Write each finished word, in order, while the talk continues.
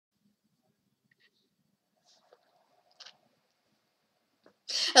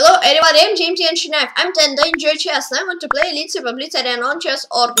everybody, I'm Cherniaiev. I'm 10, I enjoy chess, and I want to play Elite SuperBlitz and on chess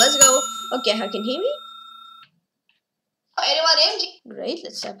org. Let's go. Okay, how can you hear me? Everybody, great,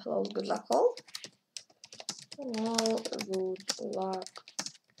 let's have all good luck all. All good luck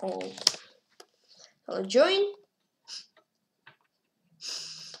all. Hello, join.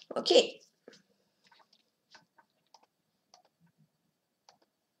 Okay.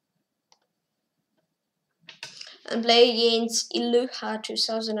 And play against Iluha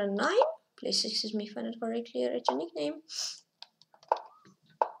 2009. Please excuse me if I not correctly write your nickname.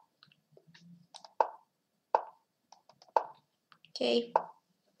 Okay.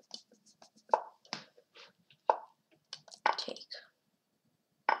 Take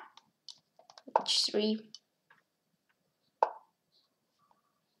H3.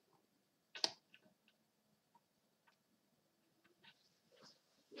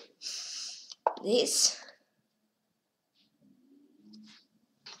 This.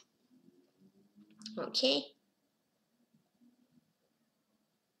 Okay.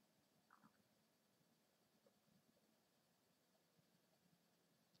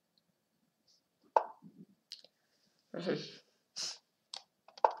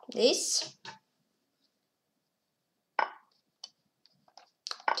 This.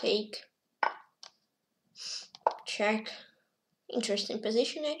 Take. Check. Interesting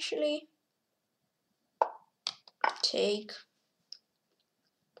position actually. Take.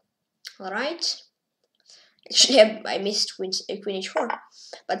 Alright. Actually, I missed queen h4,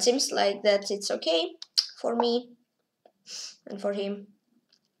 but seems like that it's okay for me and for him.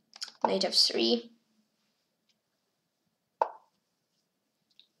 Knight f3.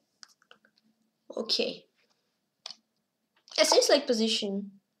 Okay. It seems like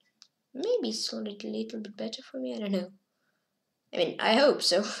position. Maybe it's a little bit better for me. I don't know. I mean, I hope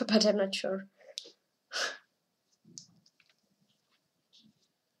so, but I'm not sure.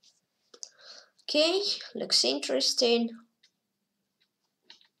 Okay, looks interesting.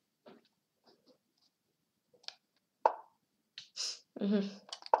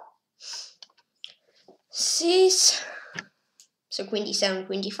 Cis. So queen d7,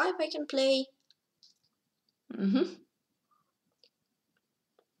 queen d5 I can play.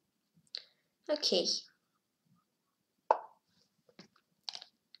 Okay.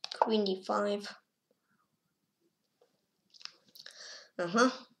 Queen d5.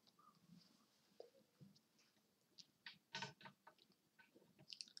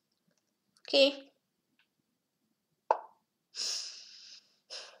 Okay.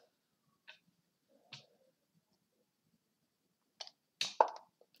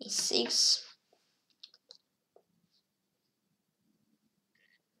 E6.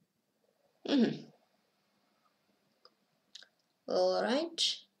 All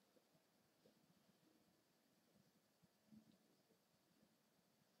right.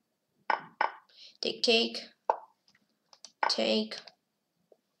 Take.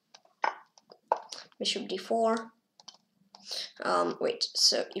 Bishop d4. Wait.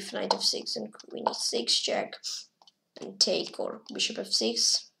 So if knight f6 and queen e6 check, and take, or bishop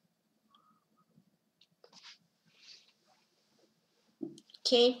f6.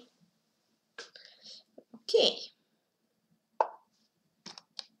 Okay. Okay.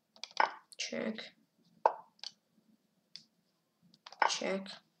 Check. Check.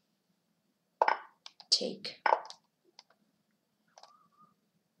 Take.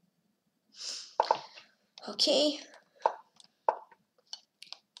 Okay.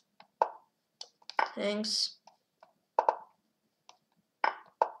 Thanks.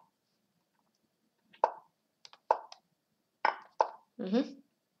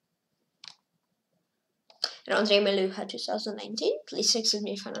 Andre Meluha 2019. Please excuse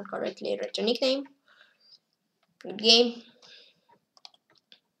me if I not correctly read your nickname. Good game.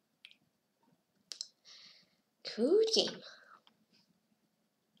 Good game.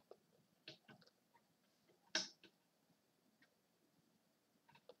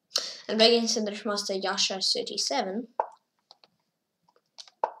 And against International Grandmaster Yasha 37.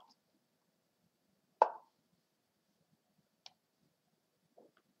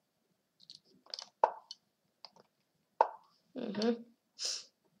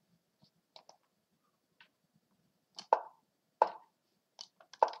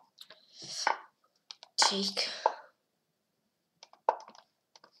 Take.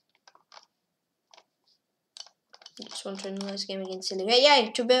 Just want to analyze game against Silly. Yeah,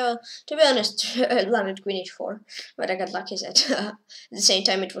 to be honest, I landed queen h4, but I got lucky at the same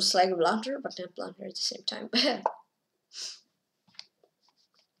time it was like a blunder, but not blunder at the same time.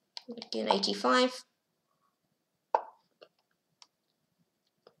 Again, 85.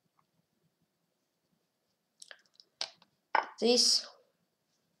 This.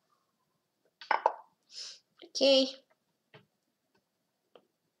 Okay.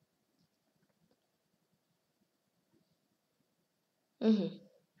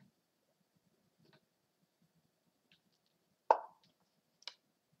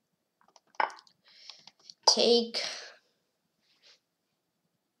 Take.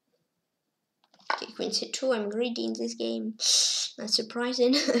 Okay, queen c2. I'm greedy in this game. Not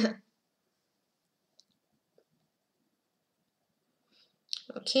surprising.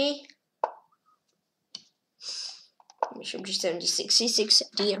 Okay. Bishop g76, c6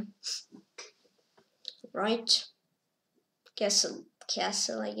 idea. Right. Castle,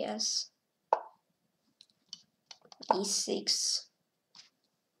 I guess. e6.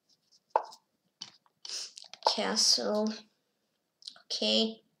 Castle.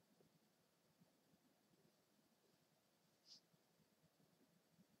 Okay.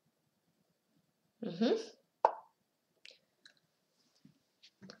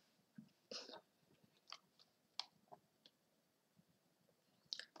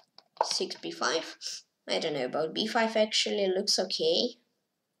 Six b5. I don't know about b5 actually. It looks okay.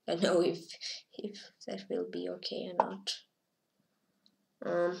 I don't know if that will be okay or not.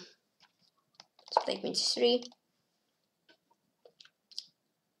 Let's play queen c3.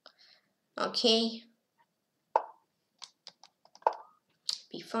 Okay.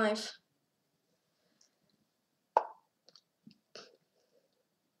 b5.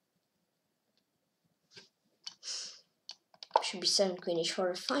 Should be 7, queen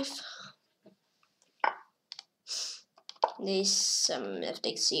h4, f5. This f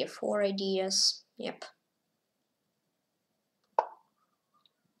takes c4 ideas. Yep.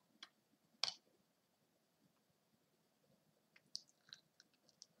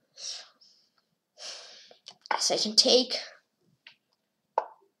 Guess I can take.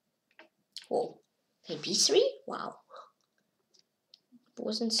 Oh, play b3? Wow.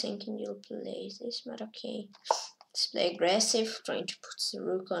 Wasn't thinking you'll play this, but okay. Let's play aggressive, trying to put the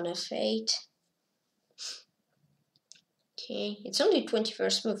rook on f8. Okay, it's only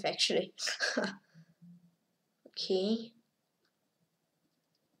 21st move actually. Okay.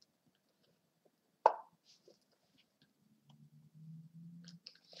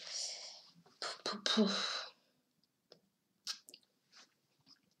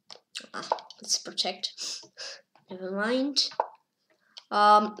 Let's protect. Never mind.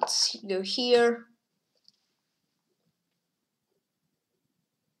 Let's go here.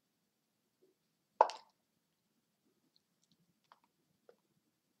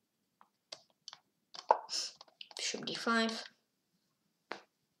 Bishop d5.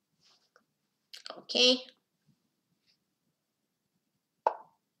 Okay.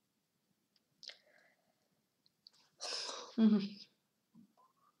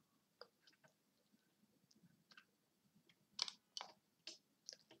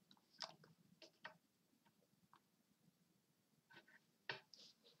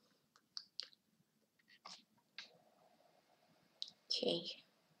 Okay.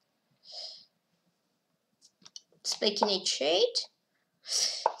 Let's play king h8.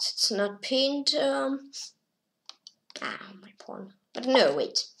 It's not pinned. My pawn. But no,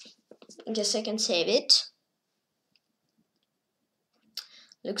 wait. I guess I can save it.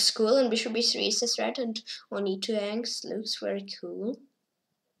 Looks cool, and bishop b3 is a threat, and on e2 hangs. Looks very cool.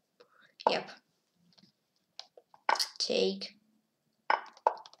 Yep. Take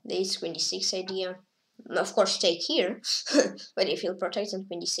this queen d6 idea. Of course, take here. But if he'll protect on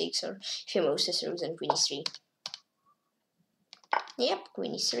queen d6, or if he moves his rooks on queen e3. Yep,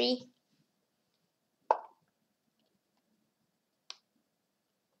 queen e3.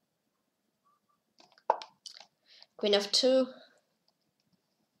 Queen f2.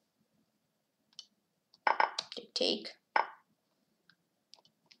 Take.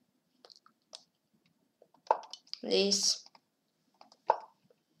 This.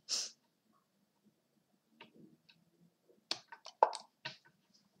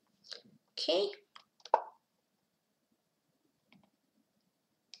 Okay.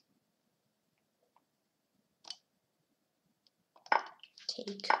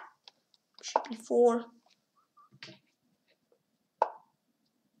 Take. Should be 4.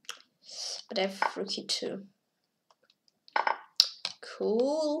 But I have rook e2.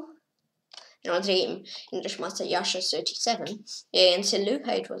 Cool. Another game, English Master Yasha 37. Yeah, and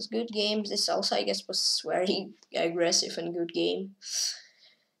Luca, it was good game. This also, I guess, was very aggressive and good game.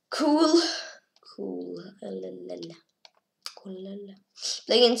 Cool. Cool. Playing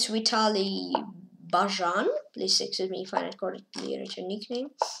against Vitali Bajan. Please excuse me if I not correctly read your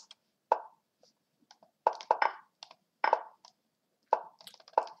nickname.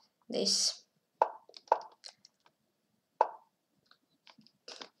 This.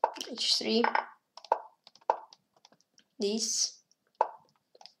 H3. This.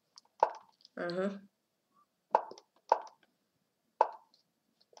 Rook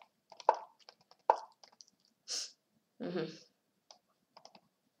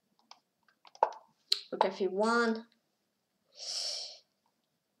f1.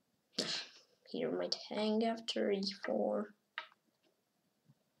 Here might hang after e4.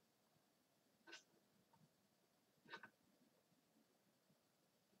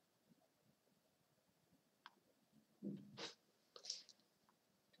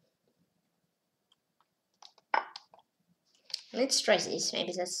 Let's try this.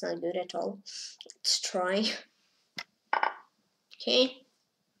 Maybe that's not good at all. Let's try. Okay.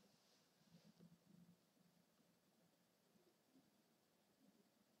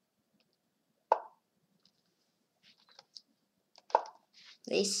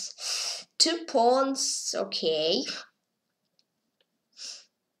 This 2 pawns. Okay.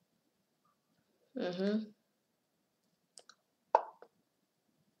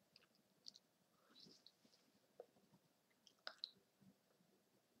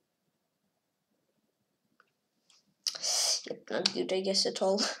 Not good, I guess, at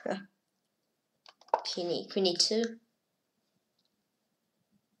all. Queen e2.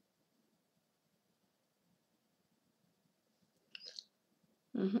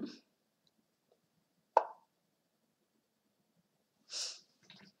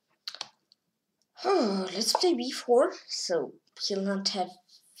 Oh, let's play b4. So he'll not have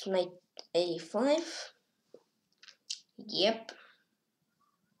knight a5. Yep.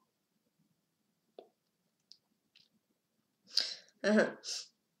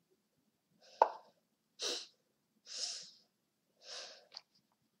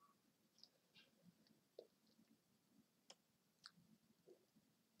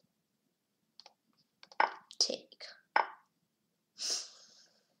 Take.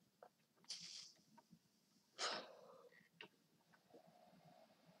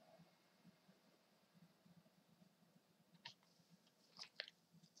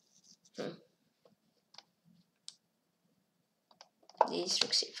 This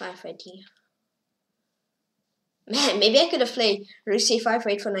rook c5 idea. Man, maybe I could have played rook c5,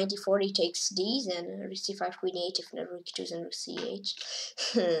 wait for 94, he takes these, and rook c5, queen e8, if not rook e2, and rook c8.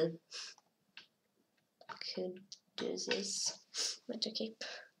 Could do this, but okay.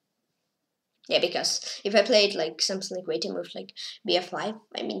 Yeah, because if I played like something like waiting move like bf5,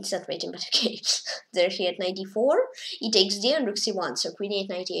 I mean it's not waiting, but okay. There he at 94, he takes d and rook c1, so queen e8,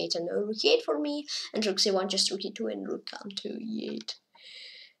 98, and no rook e8 for me, and rook c1 just rook e2 and rook on to e8.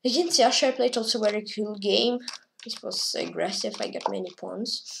 Against Yasha, I played also very cool game. This was aggressive, I got many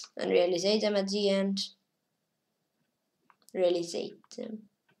pawns, and realized them at the end. Realized them.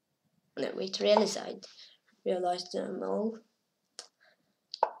 No, wait, realized them all.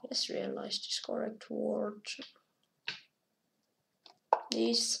 Yes, realized is correct word.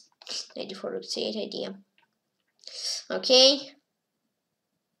 This 94 rook c8 idea. Okay.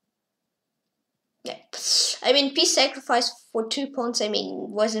 Yeah. I mean, piece sacrifice for 2 pawns, I mean,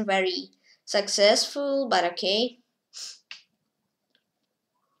 wasn't very successful, but okay.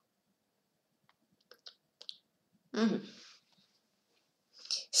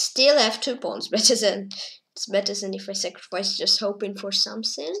 Still have 2 pawns, it's better than if I sacrifice just hoping for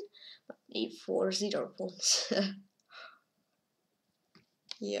something. E4, 0 pawns.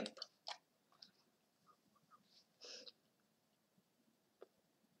 Yep.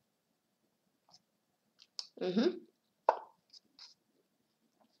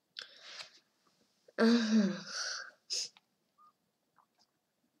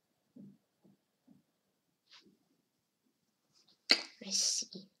 I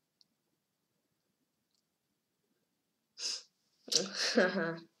see.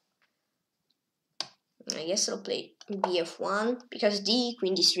 I guess I'll play bf1 because d,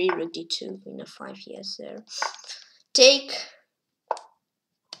 queen d3, rook d2, queen f5, yes, there. Take.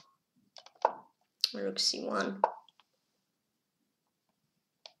 Rook c1.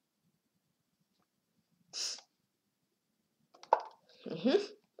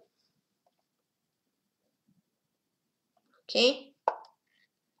 Okay.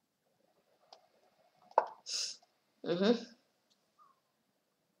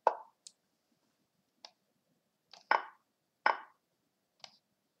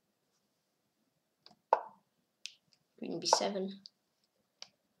 Queen b7.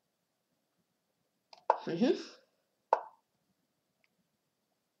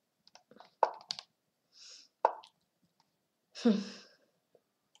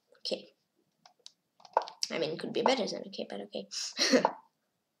 Okay. I mean, it could be better than okay, but okay.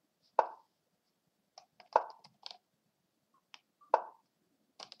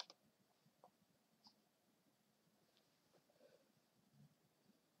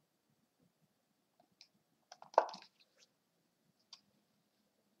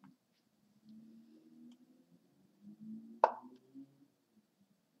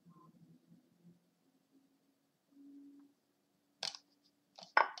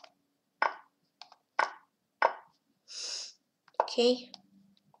 Okay.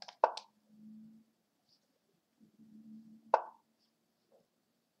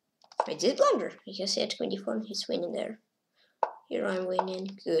 I did blunder. Because he had 24, he's winning there. Here I'm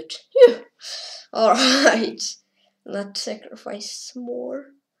winning. Good. Alright. Not sacrifice more.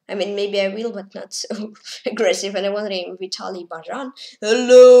 I mean, maybe I will, but not so aggressive. And I want to name Vitaly Bajan.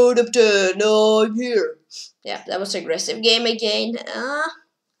 Hello, Captain. I'm here. Yeah, that was aggressive game again. I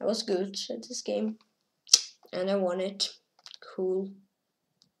was good at this game. And I won it. Cool.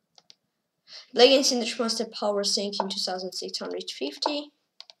 Play against International Power Sync in 2650.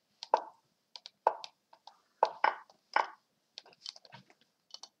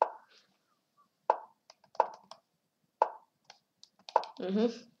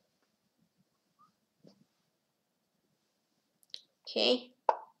 Okay.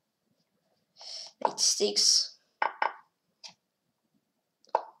 86.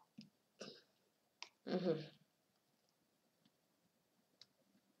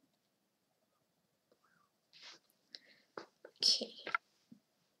 Okay.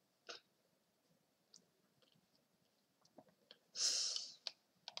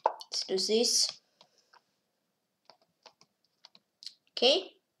 Let's do this.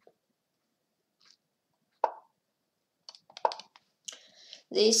 Okay.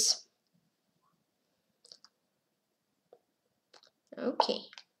 This. Okay.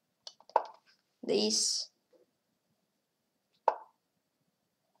 This.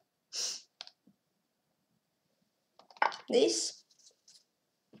 This.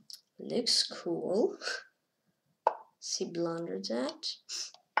 Looks cool. See, blunder that.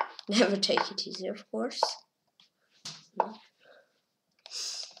 Never take it easy, of course.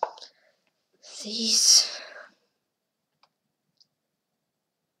 This.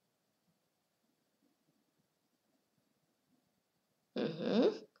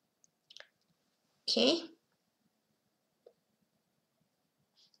 Okay.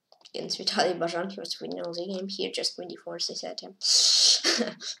 Against Vitaly Bajan, he was winning all the game. Here, just queen d4, I said him.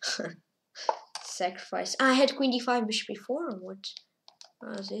 Sacrifice. I had queen d5, bishop e4, or what?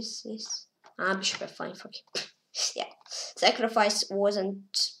 This. Bishop f5, fuck. Yeah. Sacrifice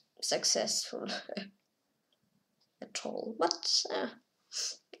wasn't successful at all, but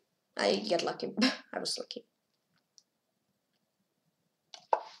I get lucky. I was lucky.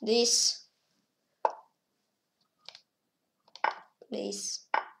 This.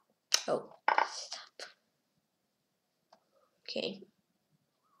 Oh. Stop. Okay.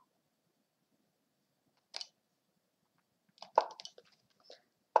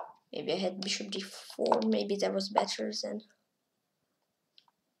 Maybe I had bishop d4. Maybe that was better than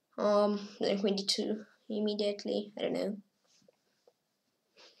then queen d2 immediately. I don't know.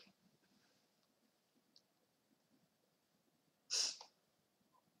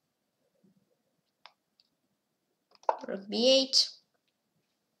 Rook b8.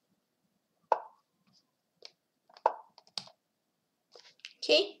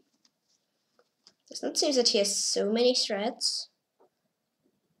 Okay. Does not seem that he has so many threats.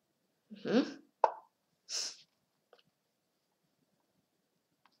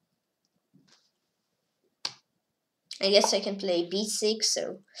 I guess I can play b6,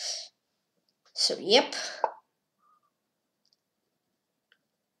 so yep.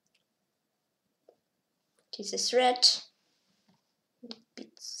 It is a threat.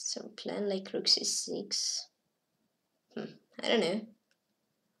 Some plan like rook c6. I don't know.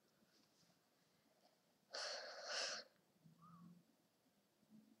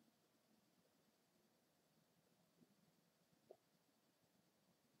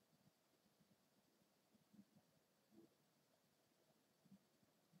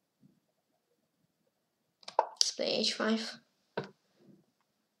 Let's play h5.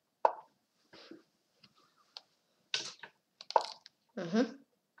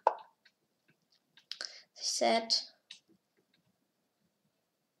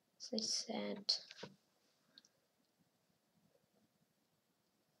 They said.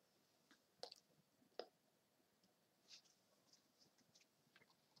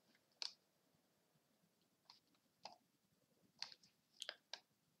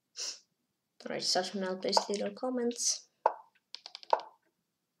 Alright, start from now, please little comments.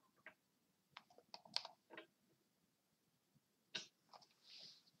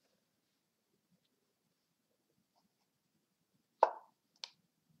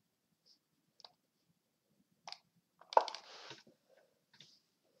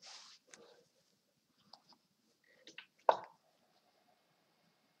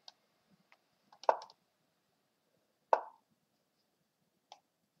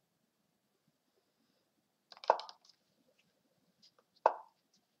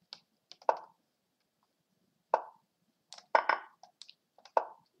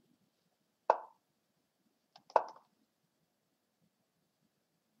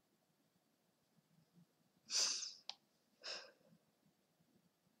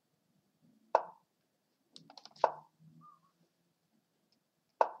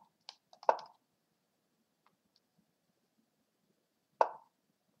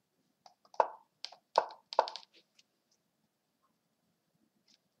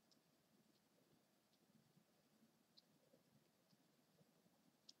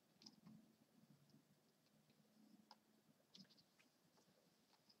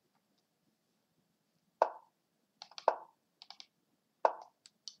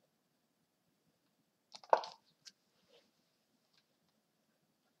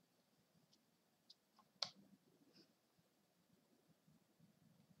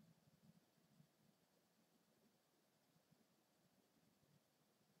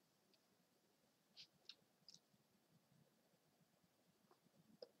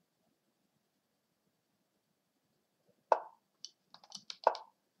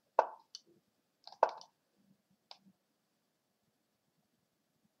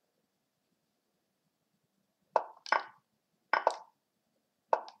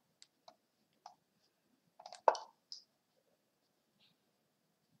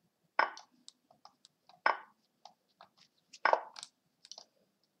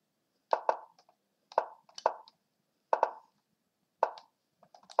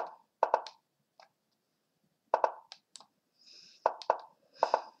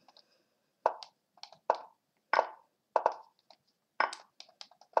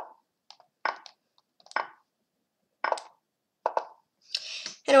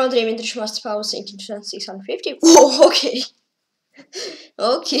 Hello, dream International Grandmaster power 18,650. Whoa, okay.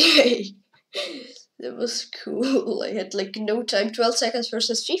 Okay. That was cool. I had like no time, 12 seconds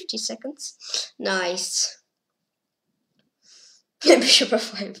versus 50 seconds. Nice. Bishop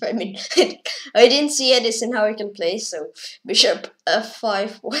f5. I mean, I didn't see Edison how he can play, so Bishop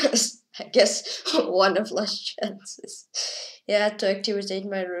f5 was, I guess, one of last chances. Yeah, to activate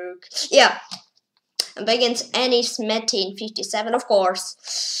my rook. Yeah, I'm back against Ennis Mete in 57, of course.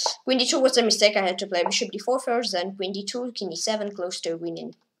 Queen d2 was a mistake. I had to play Bishop d4 first, then Queen d2, King d7, close to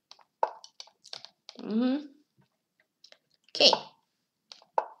winning. Okay.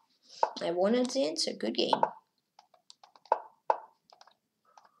 I won at the end, so good game.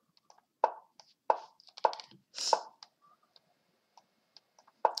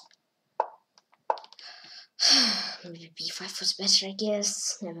 Maybe b5 was better, I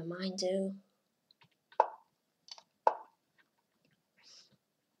guess. Never mind, though.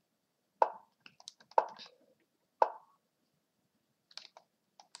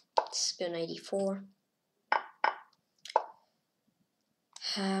 Let's go 94.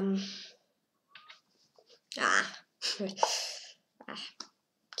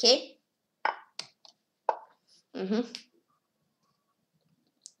 Okay.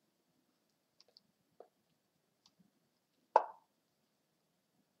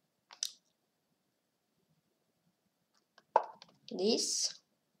 This.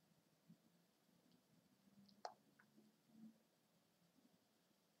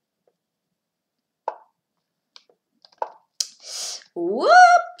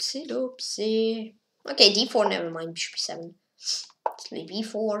 Whoopsie doopsie. Okay, d4, never mind, bishop b7. Let's play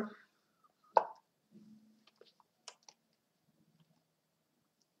b4.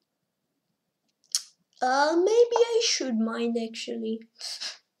 Maybe I should mind actually.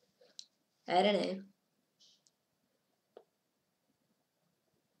 I don't know.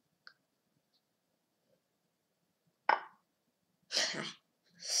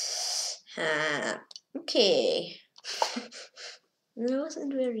 Okay. It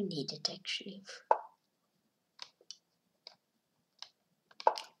wasn't very needed actually.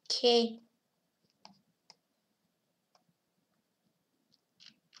 Okay.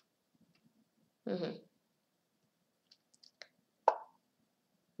 I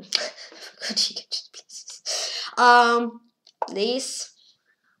forgot you get places. This.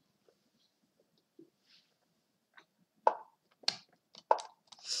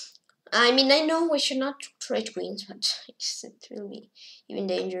 I mean, I know we should not trade queens, but I guess it will be even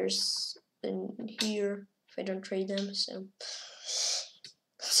dangerous in here if I don't trade them, so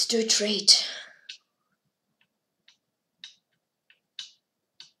let's do a trade.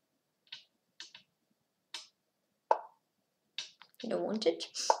 I don't want it.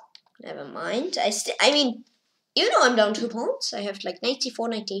 Never mind. I mean, even though I'm down 2 pawns, I have like 94,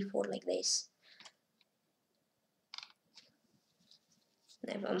 94 like this.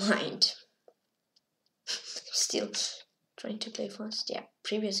 Never mind. Still trying to play fast. Yeah,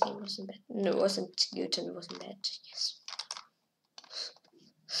 previous game wasn't bad. No, it wasn't good and it wasn't bad. Yes.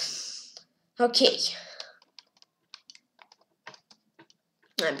 Okay.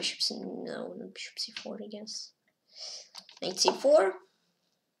 Bishop C. No, bishop c4, I guess. Knight c4.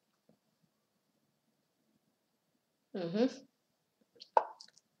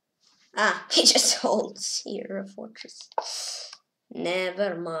 He just holds here a fortress.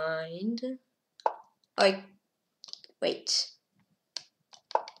 Never mind. Oh, wait.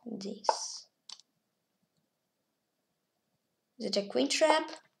 This. Is it a queen trap?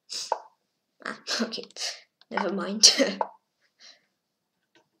 Okay. Never mind.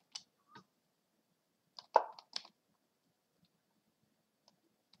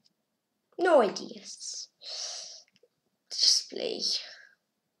 No ideas. Just play.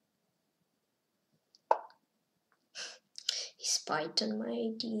 He spied on my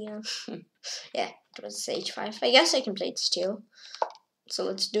idea. Yeah, it was h5. I guess I can play it still. So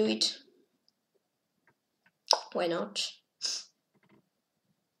let's do it. Why not?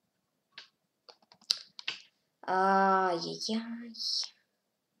 Yeah.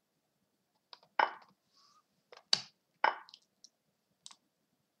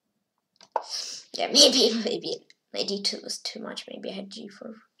 Yeah, maybe knight d2 was too much. Maybe I had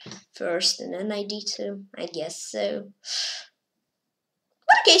g4 first and then knight d2. I guess so.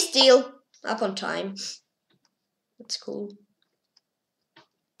 But okay, still up on time. That's cool.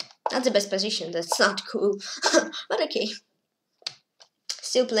 Not the best position. That's not cool. But okay.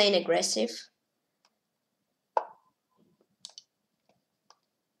 Still playing aggressive.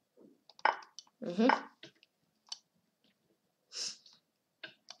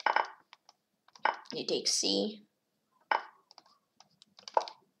 You take c.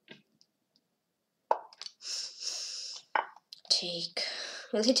 take.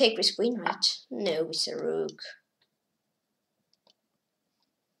 Will he take with queen, right? No, with a rook.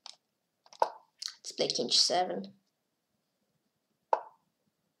 Let's play king h7.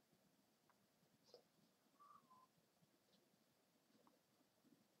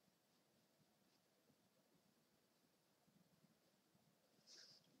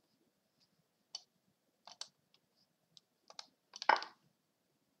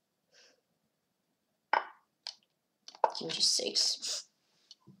 King g6.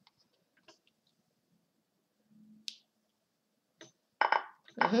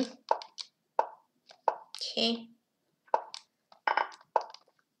 Okay.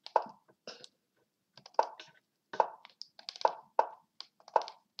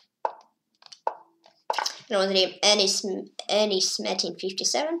 No name any Smet in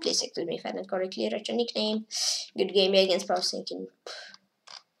 57. Please excuse me if I didn't correctly write your nickname. Good game against Pro thinking.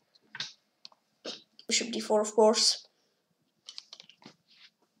 Bishop d4, of course.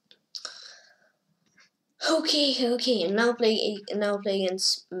 Okay. Now play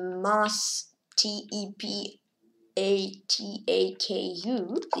against Mas TEPATAKU.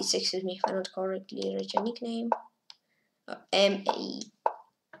 Please excuse me if I not correctly write your nickname. MAC,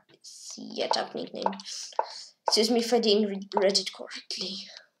 yeah, top nickname. Excuse me if I didn't read it correctly.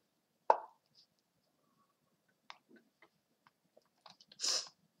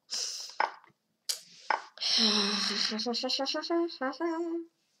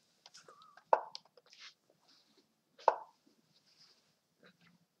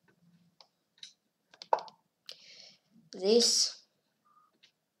 This.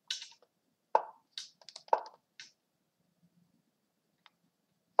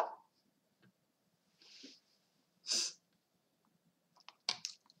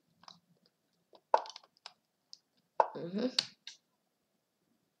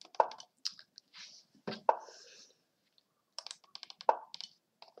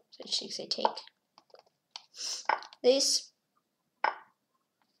 H6 I take. This.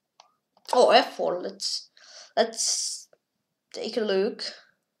 Oh, f4. Let's take a look.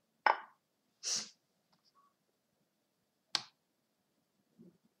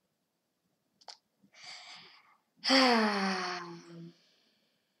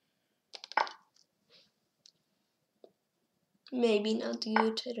 Maybe not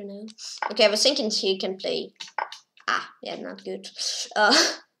good. I don't know. Okay, I was thinking he can play. Yeah, not good.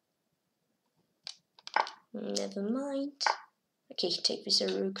 Never mind. Okay, take with a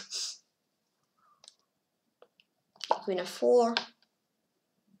rook. Queen f4.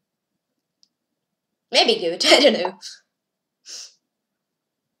 Maybe good. I don't know.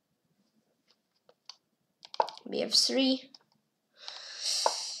 bf3.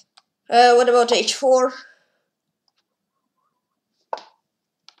 What about h4?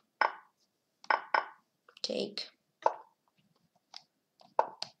 Take.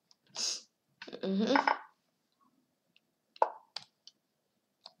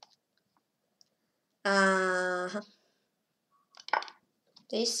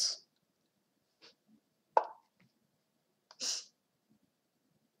 This.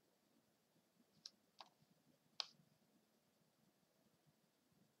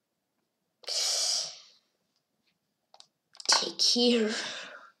 Take here.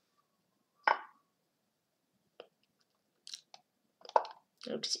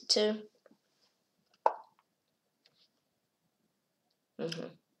 Rook c2.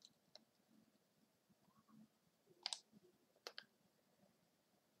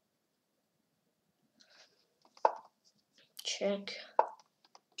 Check.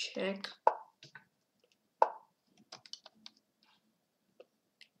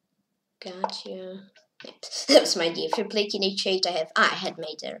 Gotcha. That was my idea. If you play king h8, I had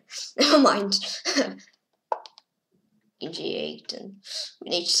made there. Never mind. King g8 and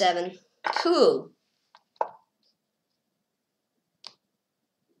queen h7. Cool.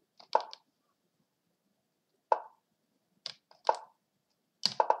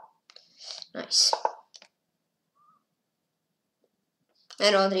 Nice.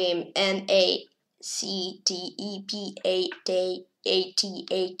 And on the MACTEPATAKU.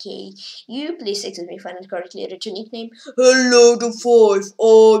 Please excuse me if I not correctly read your nickname. Hello to 5.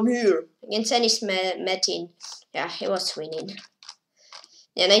 I'm here. Against any Metin. Yeah, he was winning.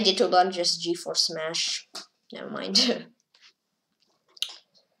 And I did to learn just g4 smash. Never mind.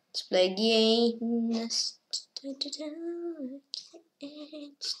 Let's play games.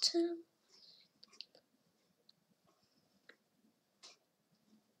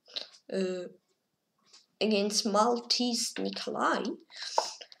 Against Maltese Nikolai.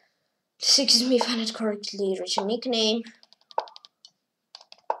 Excuse me if I not correctly read your nickname.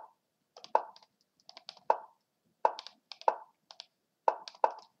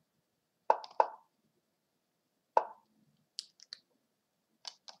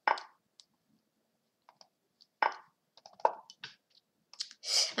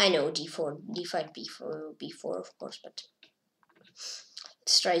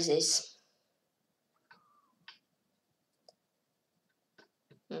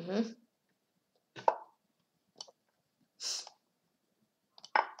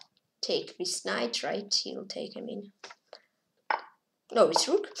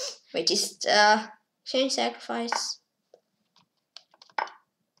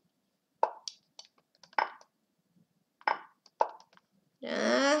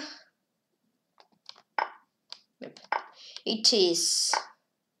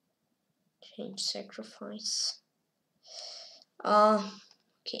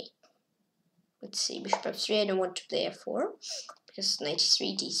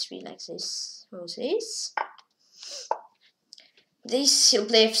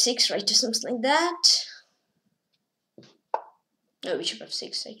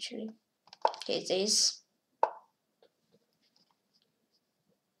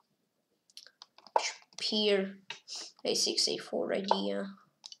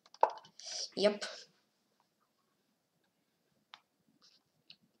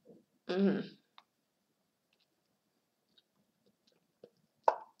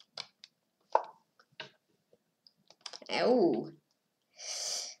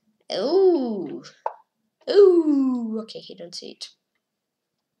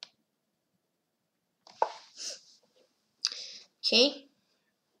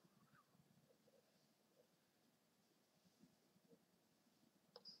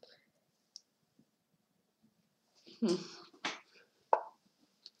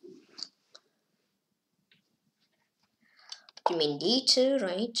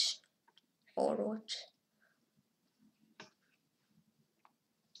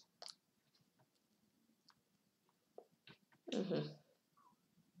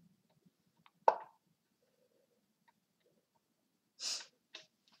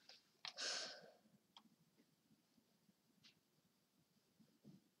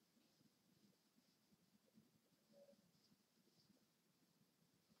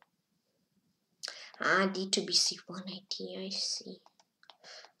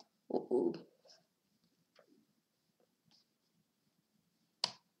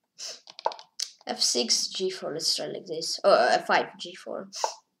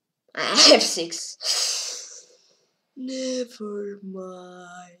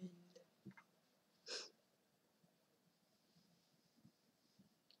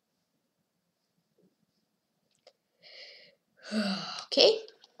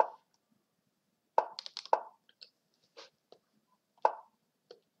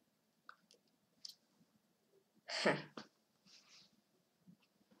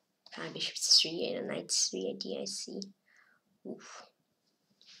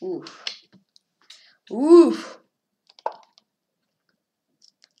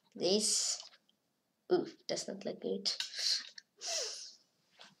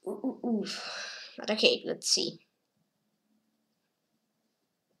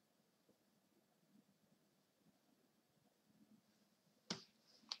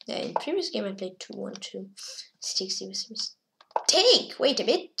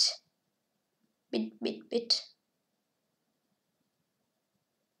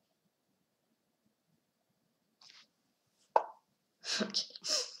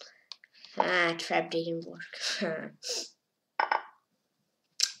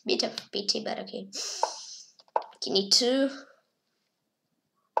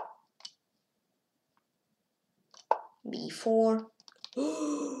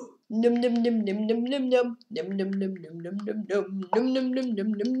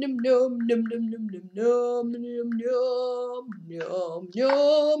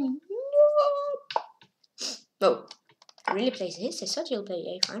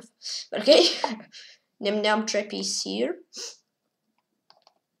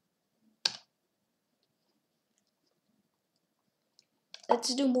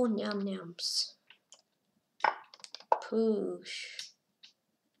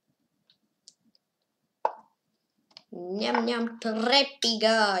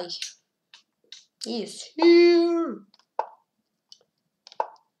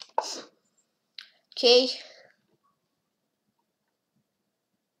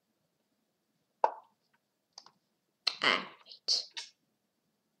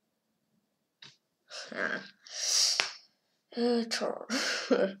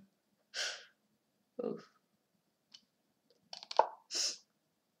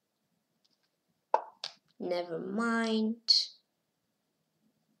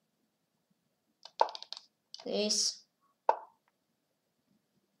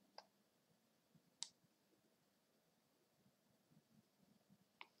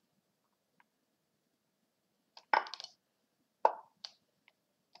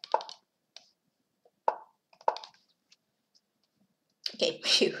 Okay,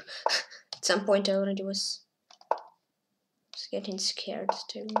 phew. At some point I already was getting scared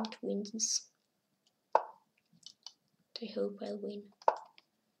that I won't win this. I hope I'll win.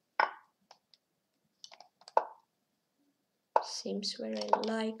 Seems very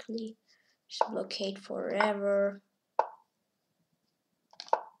likely. Just blockade forever.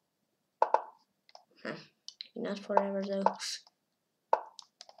 Huh. Not forever though.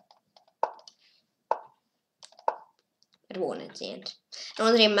 It won at the end.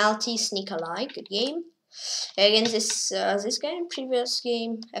 Andre Maltese sneak alike. Good game. Against this guy in previous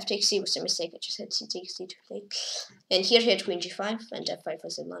game, FTXC was a mistake. I just had C6 to play. And here he had Queen G5 and F5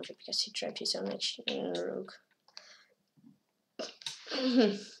 was a blunder because he trapped his own rook.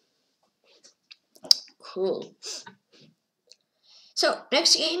 Cool. So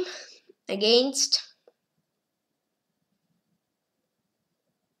next game against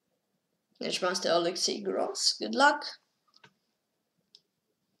Grandmaster Alexei Gross. Good luck.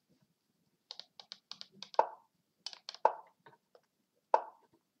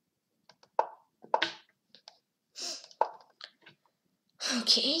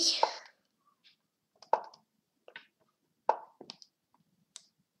 Okay.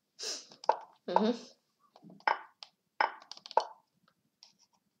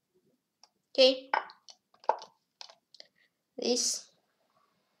 Okay. This.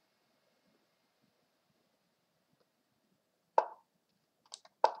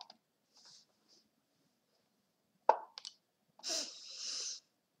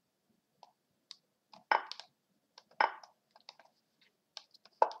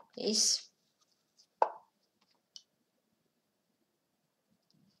 This.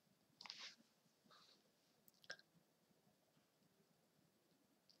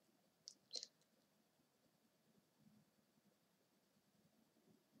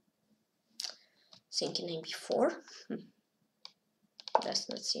 Thinking name before. Does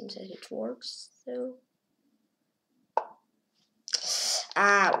not seem that it works though.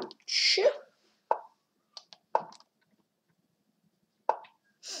 Ouch.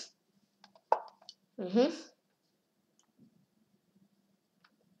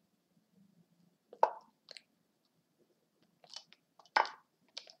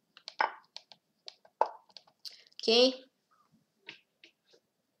 Okay.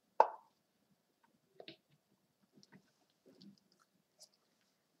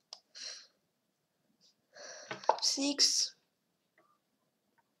 Six.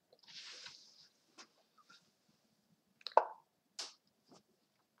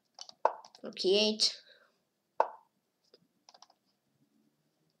 Okay, 8.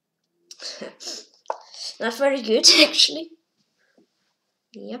 Not very good actually.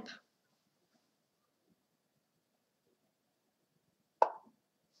 Yep.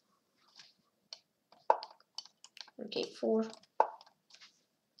 Okay, 4.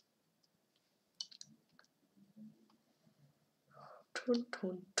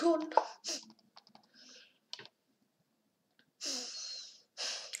 Turn.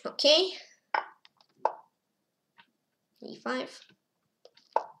 Okay. E5.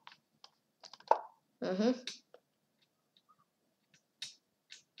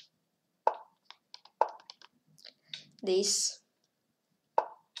 This.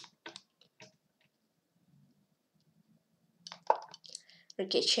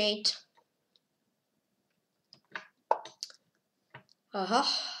 Okay, 8.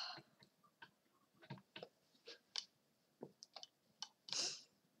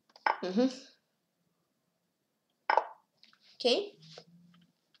 Okay.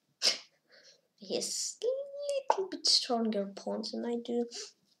 He has a little bit stronger pawns than I do.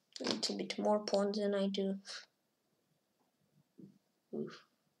 A little bit more pawns than I do. Oof.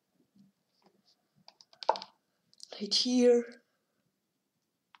 Right here.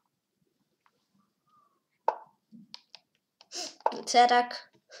 Let's attack.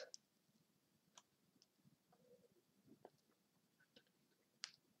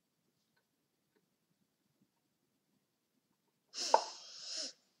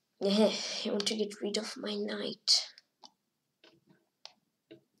 I want to get rid of my knight.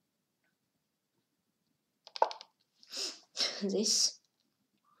 This.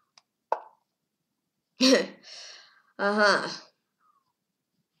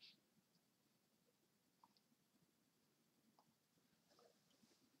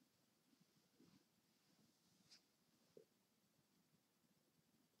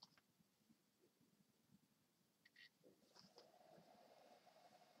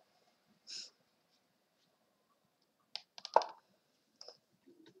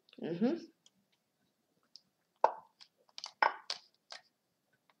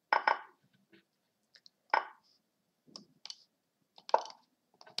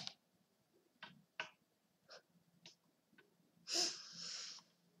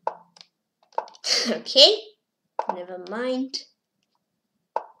 Okay, never mind.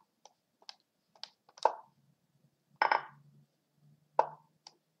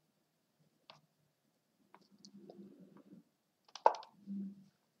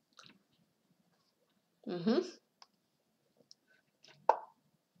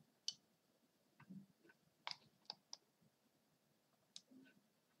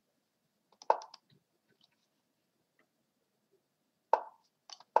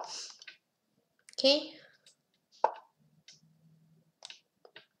 Okay.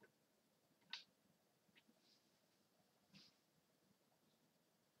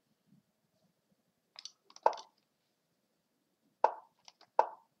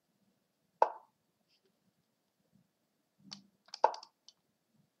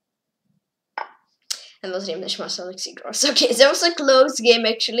 And was International Grandmaster. Okay, that was a close game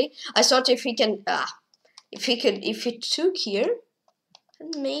actually. I thought if he can, if it took here,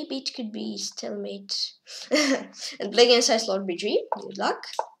 maybe it could be stalemate. And play against Ice Lord BG. Good luck.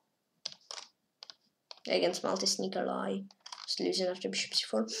 Against Multi Sneaker Lie. Just losing after Bishop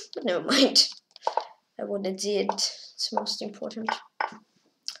C4, but never mind. I what I did. It's most important.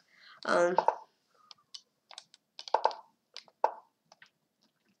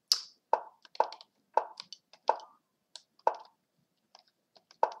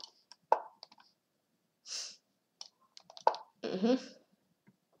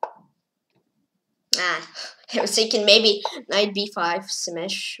 I was thinking maybe knight b5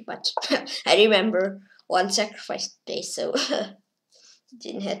 smash, but I remember one sacrifice day, so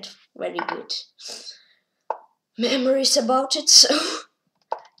didn't have very good memories about it, so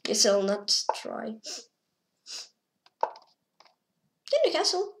guess I'll not try. In the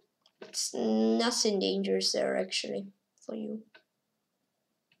castle, it's nothing dangerous there actually for you.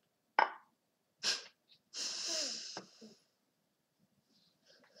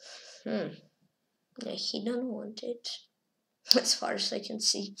 Yeah, he don't want it, as far as I can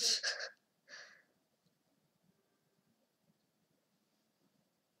see.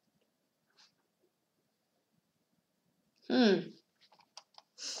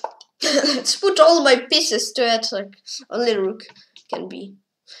 Let's put all my pieces to it, like only rook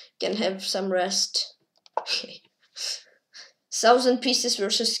can have some rest. Okay. 1,000 pieces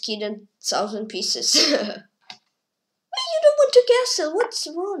versus kid and 1,000 pieces. Why you don't want to castle? What's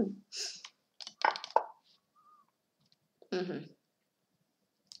wrong?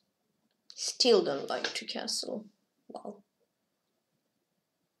 Still don't like to castle. Wow.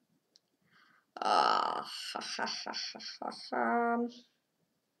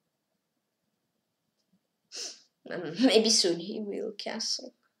 Maybe soon he will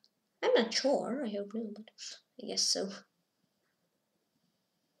castle. I'm not sure. I hope no, but I guess so.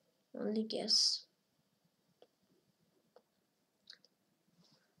 Only guess.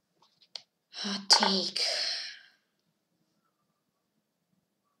 Take.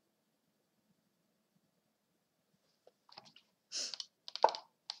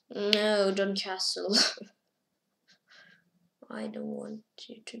 No, don't castle. I don't want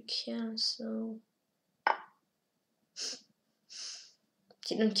you to castle.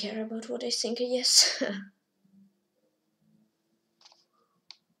 You don't care about what I think, I guess.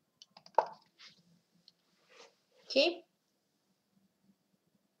 Okay.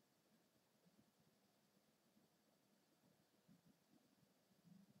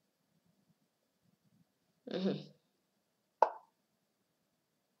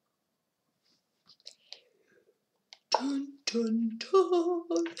 Dun, dun,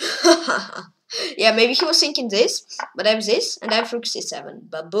 dun. Yeah, maybe he was thinking this, but I have this, and I have rook c7.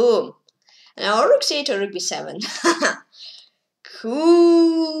 But boom. And now rook c8 or rook b7.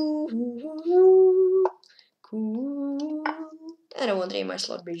 Cool. Cool. I don't want to name my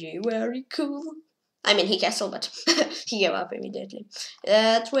slot BG. Very cool. I mean, he castled, but he gave up immediately.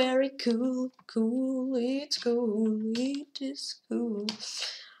 That's very cool. Cool. It's cool. It is cool.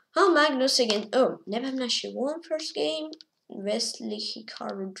 Oh, Magnus again. Oh, Nebamnashi won first game. Wesley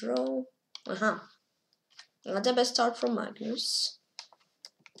Hikaru draw. Not the best start from Magnus.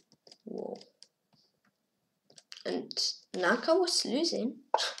 Whoa. And Naka was losing.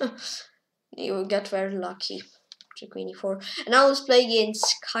 You got very lucky. To Queen e4. And now let's play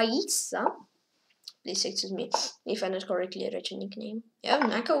against Kaisa. Please excuse me if I not correctly read your nickname. Yeah,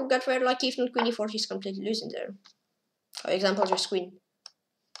 Naka got very lucky. If not Queen e4, he's completely losing there. For example, just Queen.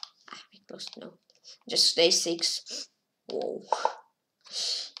 We closed, no. Just a6. Whoa.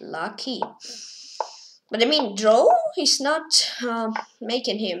 Lucky. But I mean, draw is not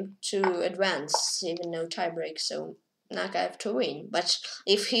making him to advance, even no tiebreak, so Naka have to win. But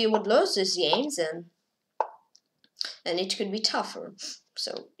if he would lose this game, then it could be tougher.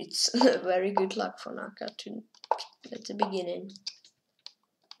 So it's very good luck for Naka to at the beginning.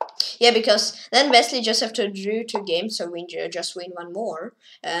 Yeah, because then Wesley just have to drew 2 games, so we just win 1 more.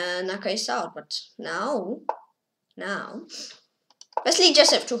 Naka is out, but now Wesley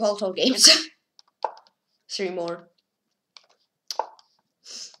just have to hold all games. 3 more.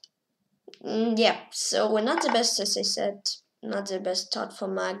 Yeah, so we're not the best, as I said, not the best start for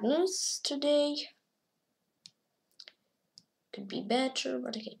Magnus today. Could be better,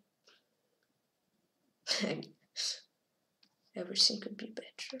 but okay. Everything could be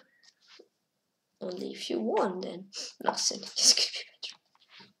better. Only if you won, then nothing else could be better.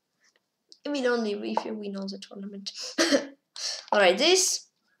 I mean, only if you win all the tournament. Alright, this.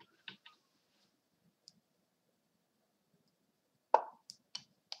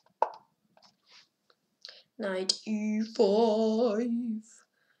 Knight e5.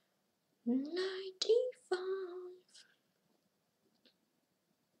 Knight e5.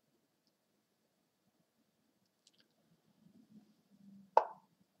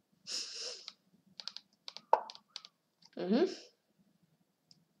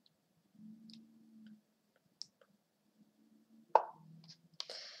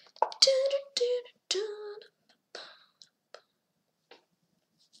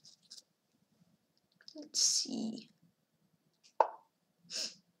 Let's see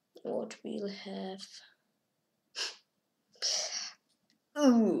what we'll have.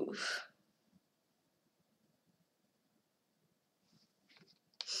 Ooh.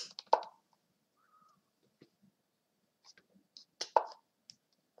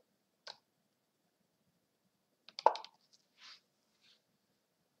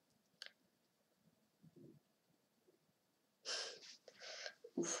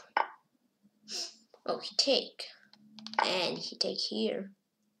 Oof. Oh, he take. And he take here.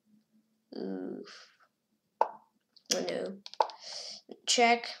 Oof. Oh no.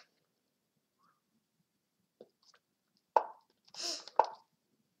 Check.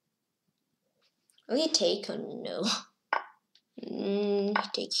 Oh, he take. Oh no. He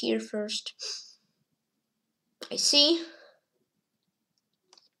take here first. I see.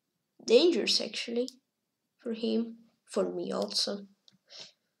 Dangerous actually. For him. For me also.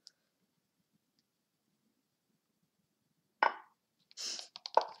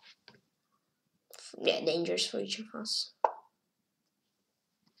 Yeah, dangerous for each of us.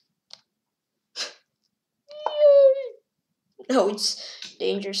 No, it's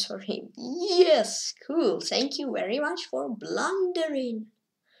dangerous for him. Yes, cool. Thank you very much for blundering.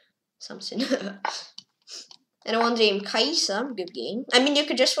 Something. And I want him Kaiser, good game. I mean, you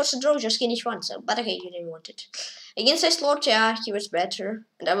could just force a draw, just gain each one, so, but okay, you didn't want it. Against Ice Lord, yeah, he was better.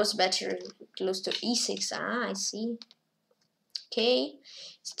 And I was better, close to e6. Ah, I see. Okay,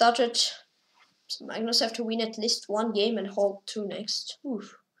 started. So Magnus have to win at least 1 game and hold 2 next.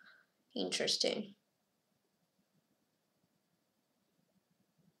 Oof. Interesting.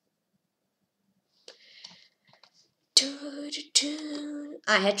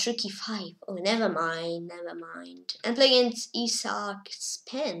 I had rook e5. Oh, never mind, never mind. And play against Isaac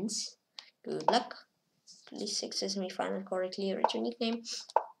Spence. Good luck. Please success me final correctly. Write your nickname.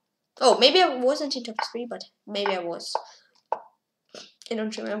 Oh, maybe I wasn't in top 3, but maybe I was. I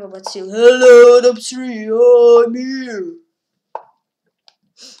don't remember, but still. Hello, top 3. I'm here.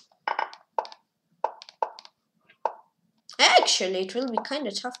 Actually, it will be kind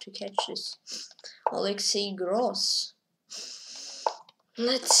of tough to catch this Alexei Gross.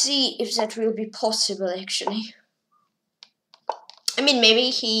 Let's see if that will be possible, actually. I mean, maybe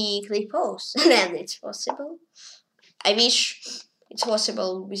he click pause, and it's possible. I wish it's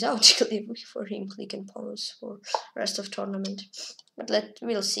possible without for him click and pause for rest of tournament. But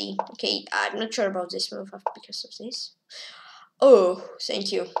we'll see. Okay, I'm not sure about this move because of this. Oh,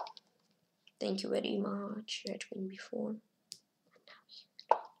 thank you. Thank you very much. You had win before.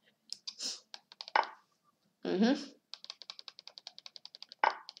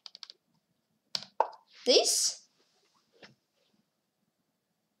 This?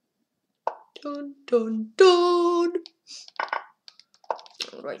 Dun dun dun.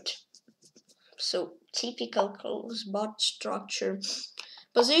 Alright. So typical close bot structure.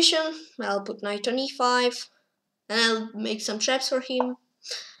 Position, I'll put knight on e5. And I'll make some traps for him.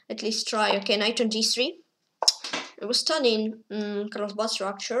 At least try. Okay, knight on g3. It was stunning. Close bot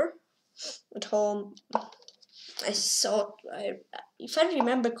structure. At home, I thought, if I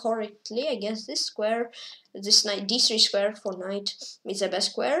remember correctly, I guess this knight d3 square for knight is the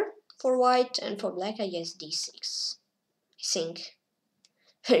best square for white, and for black, I guess d6. I think,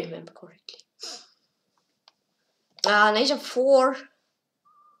 if I remember correctly. Knight f4.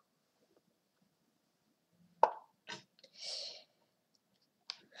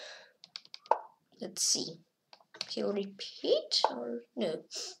 Let's see. He'll repeat or no?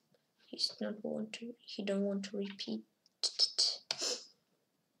 He's not want to. He don't want to repeat.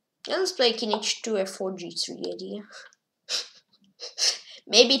 Let's play king h2 f4 g3 idea.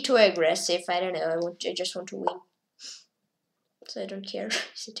 Maybe too aggressive. I don't know. I just want to win. So I don't care.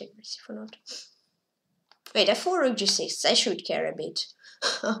 Is it aggressive or not? Wait, f4 rook g6. I should care a bit.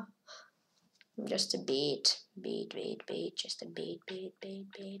 Just a bit. Just a bit.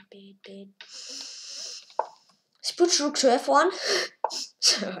 Let's put rook to f1.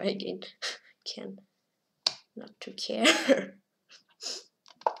 So again, can not to care.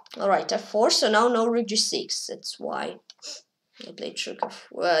 Alright, f4. So now no rook g6. That's why I played rook f.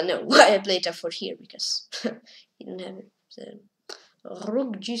 No, why I played f4 here, because he didn't have the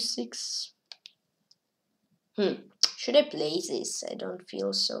rook g6. Should I play this? I don't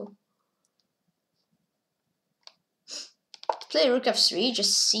feel so. Play rook f3,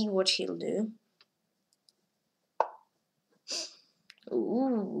 just see what he'll do.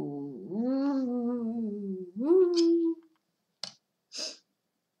 Ooh.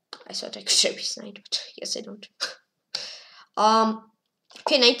 I thought I could show his knight, but yes, I don't.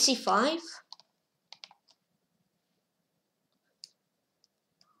 Okay, knight c5.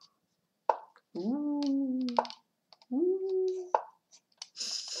 Ooh.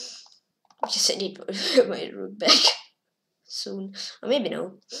 Yes, I need my rook back soon. Or maybe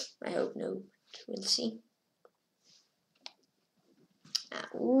no. I hope no. We'll see.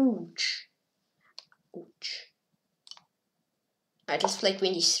 Ouch. Alright, let's play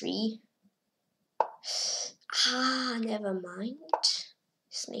queen d3. Never mind.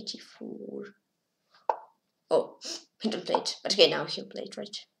 It's knight e4. Oh, he didn't play it. But okay, now he'll play it,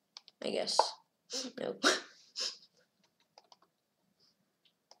 right? I guess. No.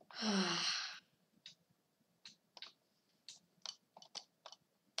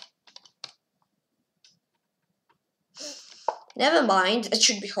 Never mind, it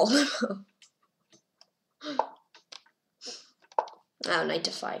should be holdable. Oh, knight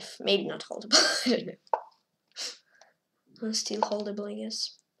f5. Maybe not holdable. I don't know. Still holdable, I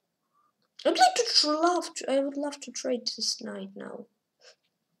guess. I would love to trade this knight now.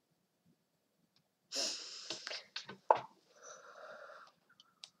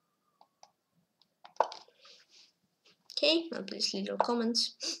 Okay, now please leave your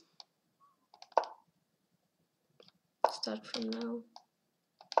comments. Start from now.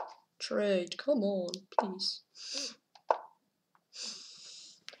 Trade, come on, please.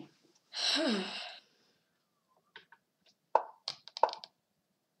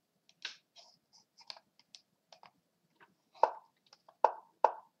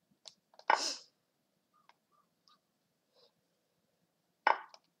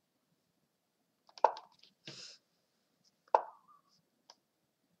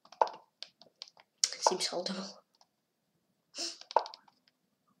 Seems holdable.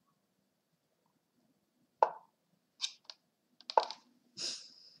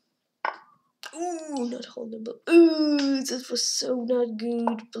 Ooh, not holdable. Ooh, that was so not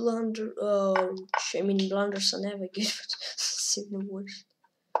good. Blunder. Oh, I mean, blunders are never good, but it's even worse.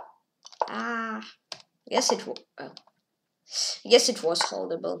 Yes, it was. Oh. I guess it was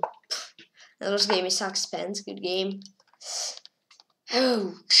holdable. That was game is suspense. Good game.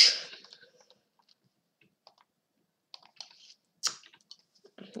 Ouch.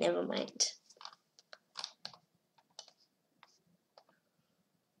 Never mind.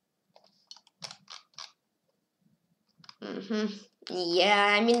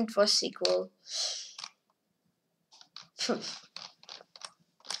 Yeah, I mean it was equal. I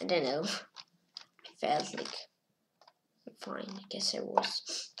don't know. I felt like fine. I guess I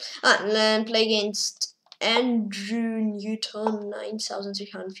was. And then play against Andrew Newton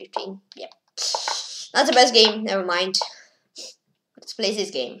 9315. Yep. That's the best game. Never mind. Let's play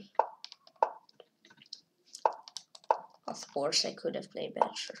this game. Of course, I could have played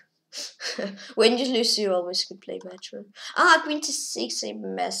better. When you lose, you always could play better. Queen c6, I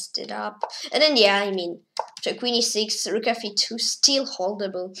messed it up. And then, yeah, I mean, so queen e6, rook f e2, still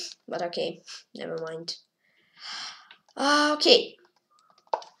holdable. But okay, never mind. Okay.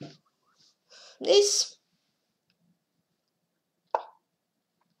 This.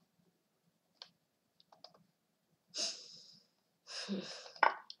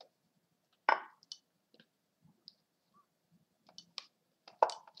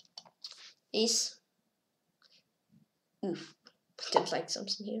 Is. Oof. I didn't like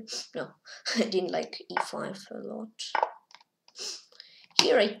something here. No, I didn't like e5 a lot.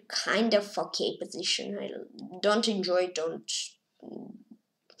 Here I kind of okay position. I don't enjoy it,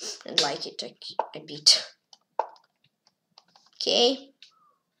 and like it a bit. Okay.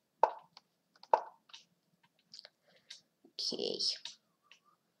 Okay.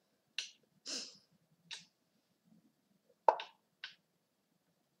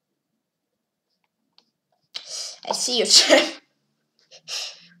 I see your trap.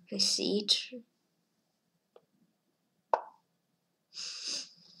 I see it.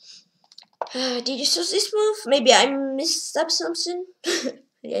 Did you choose this move? Maybe I missed up something.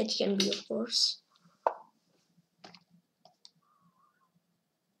 Yeah, it can be, of course.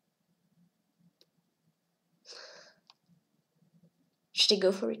 Should I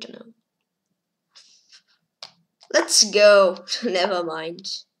go for it or no? Let's go. Never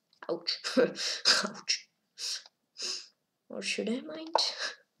mind. Ouch. Ouch. Or should I mind?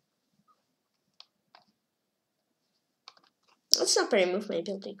 Let's not remove.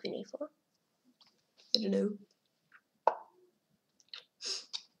 Maybe I'll take queen a4. I don't know.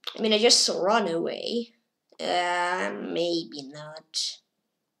 I mean, I just run away. Maybe not.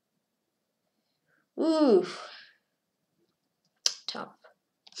 Ooh. Top.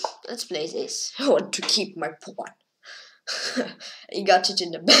 Let's play this. I want to keep my pawn. I got it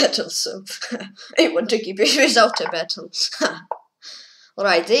in the battle, so I want to keep it without a battle.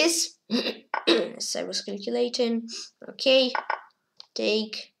 Alright, this. As I was calculating. Okay.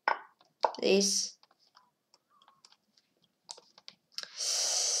 Take this.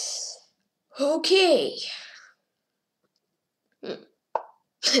 Okay. I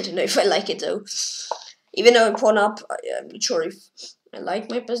don't know if I like it though. Even though I'm pawn up, I'm not sure if I like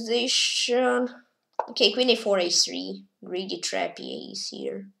my position. Okay, queen a4, a3. Greedy trappy is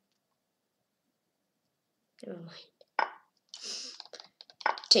here. Never mind.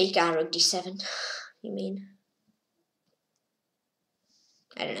 Take arrow d7. You mean?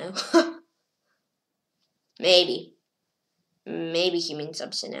 I don't know. Maybe. Maybe he means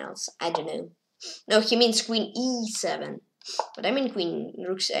something else. I don't know. No, he means queen e7. But I mean queen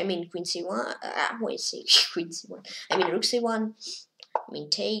rook. I mean queen c1. Wait, see, queen c1. I mean rook c1. I mean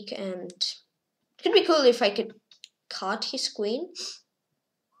take, and it could be cool if I could cut his queen.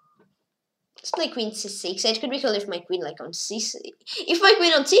 Let's play queen c6. It could be cool if my queen like on c6. If my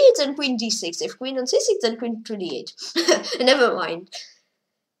queen on c8, then queen d6. If queen on c6, then queen to d8. Never mind.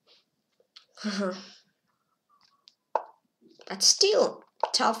 But still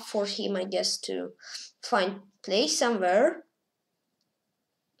tough for him, I guess, to find place somewhere.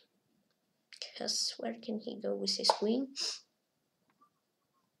 Because where can he go with his queen?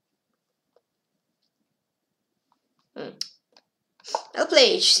 I'll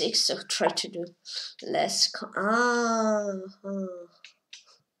play h6, so try to do less.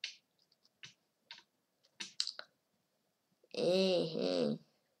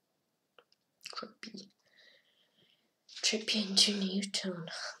 Trippy into Newton.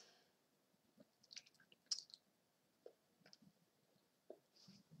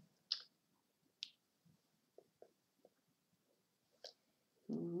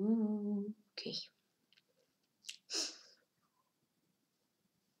 Ooh, okay.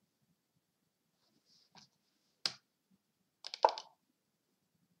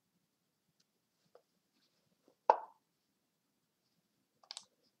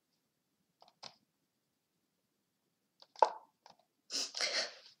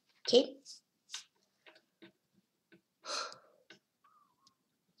 Okay.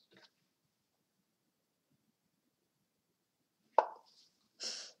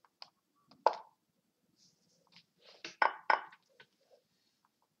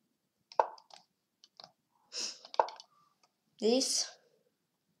 This.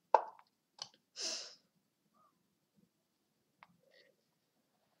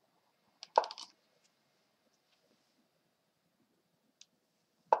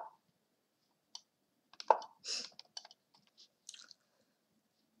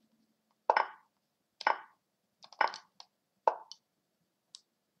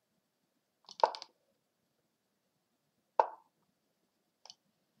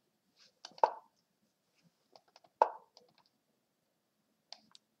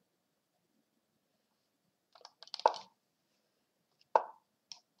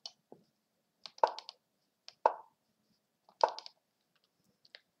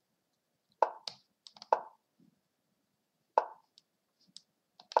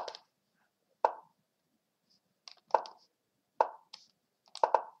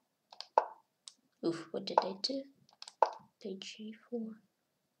 Oof, what did I do? Page g4.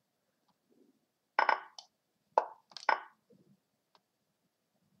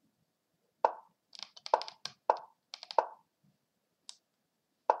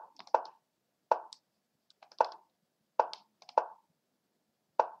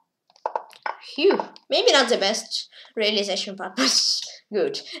 Phew, maybe not the best realization part, but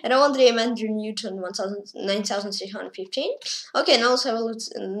Good. And Andre Andrew Newton 9615. Okay, now let's have a look.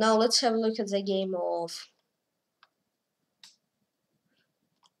 Now let's have a look at the game of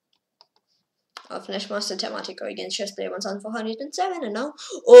Neshmaster Tematico against chess player 1407. And now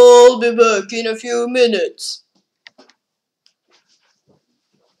I'll be back in a few minutes.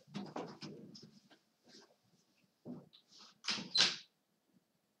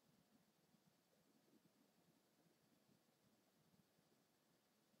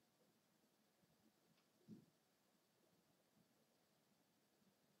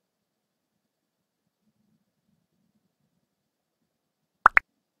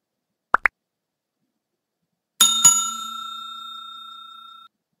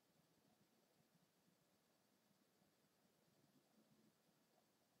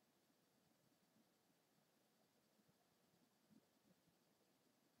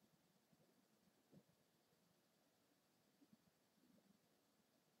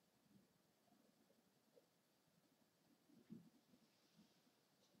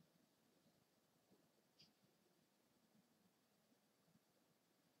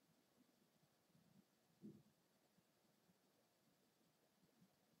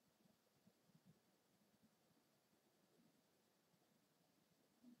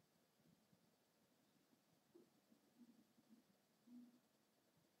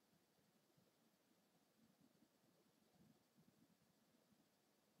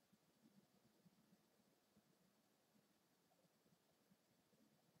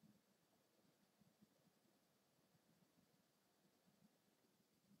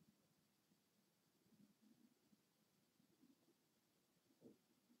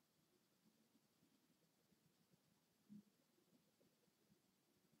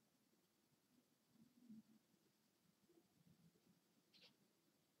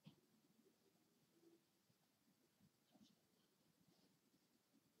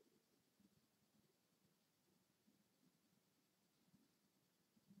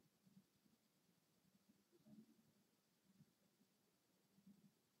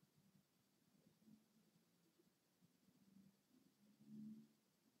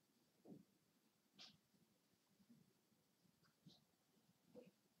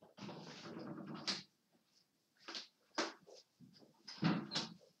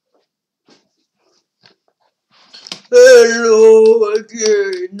 Hello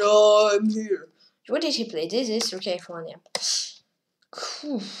again, I'm here. What did he play? This is okay, fine, yeah.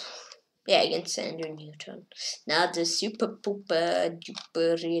 Cool. Yeah, against Andrew Newton. Not the super pooper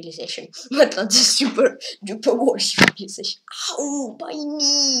duper realization, but not the super duper worse realization. Ow, my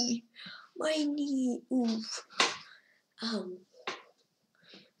knee! My knee! Oof. Ow.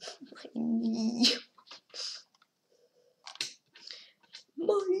 My knee.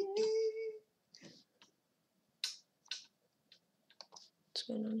 My knee. What's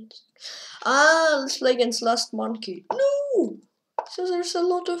going on? Let's play against Last Monkey. No! So there's a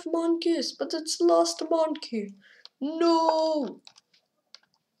lot of monkeys, but it's Last Monkey. No!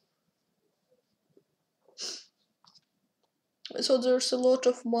 So there's a lot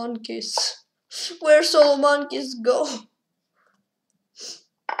of monkeys. Where's all monkeys go?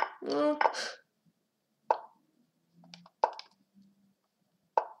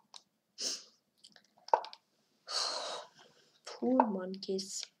 Poor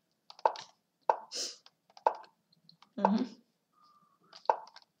monkeys.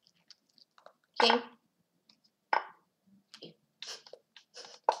 Okay.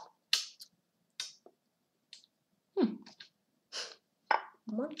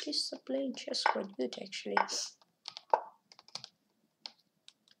 Monkeys are playing chess quite good, actually.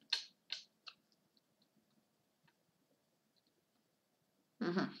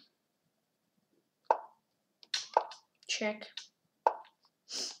 Check.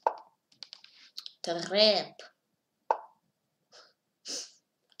 Trap.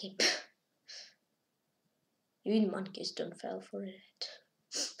 Okay. Even monkeys don't fall for it.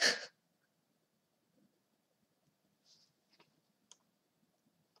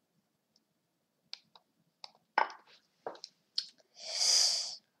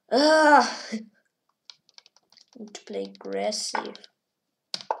 Need to play aggressive.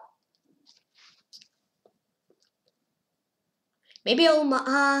 Maybe all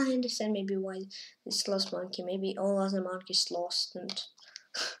I understand maybe why this lost monkey. Maybe all other monkeys lost and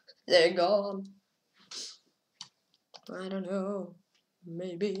they're gone. I don't know.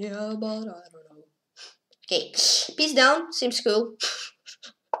 Maybe yeah, but I don't know. Okay, piece down. Seems cool.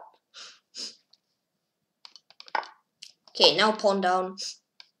 Okay, now pawn down.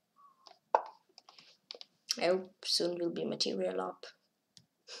 I hope soon will be material up.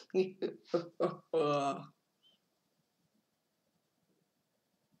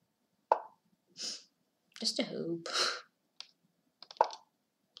 Just a hope.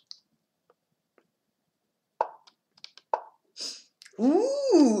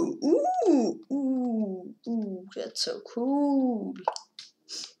 Ooh, ooh, ooh, ooh, that's so cool.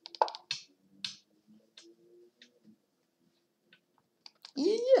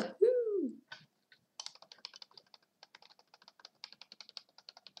 Yeah.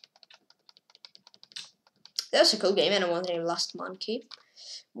 That was a cool game, and I wanted a Last Monkey.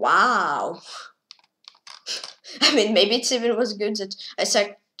 Wow. I mean, maybe it's even was good that I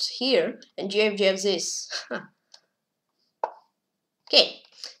sat here and you have this. Okay,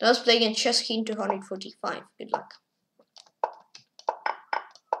 now let's play against Cherniaiev 245. Good luck.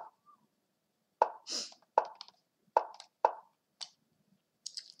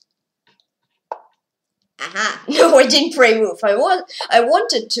 Aha! No, I didn't pray move. I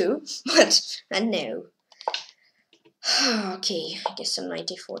wanted to, but no. Okay, I guess some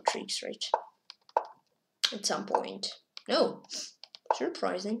 94 tricks, right? At some point. No,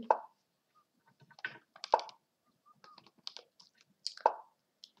 surprising.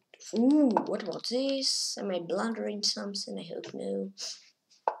 Ooh, what about this? Am I blundering something? I hope no.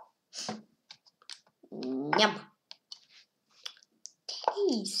 Yum.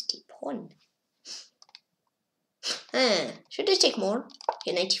 Tasty pun. Should I take more?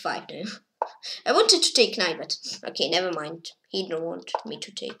 Okay, 95 now. I wanted to take 9, but okay, never mind. He didn't want me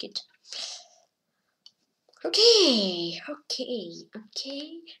to take it. Okay.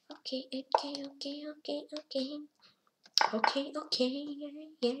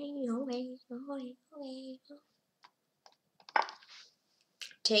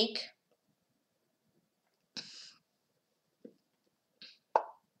 Take.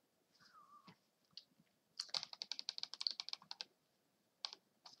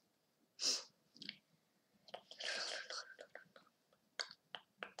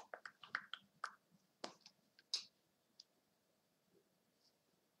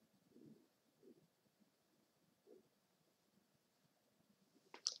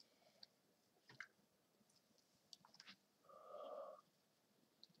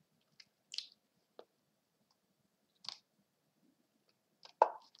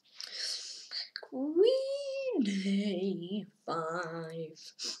 Queen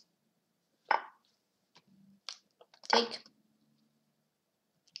A5. Take.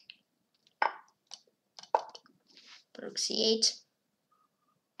 Rook C8.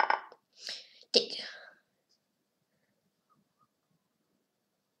 Take.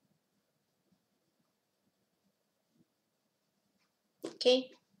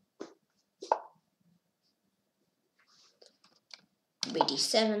 Okay.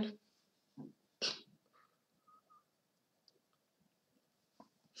 BD7.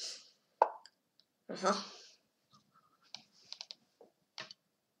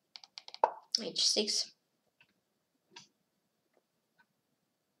 H6.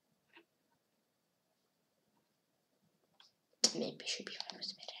 Maybe should be fine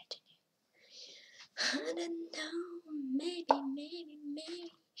with better. I don't know. Maybe,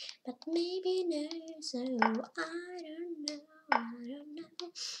 but maybe no. So I don't know.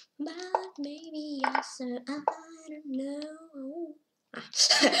 But maybe also I don't know.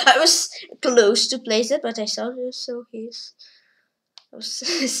 I was close to place it, but I saw his. I was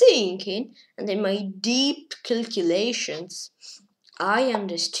thinking, and in my deep calculations, I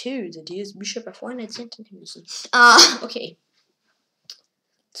understood that he is bishop f1 at center. Okay.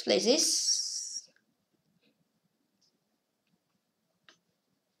 Let's play this.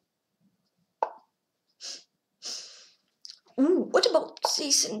 Ooh, what about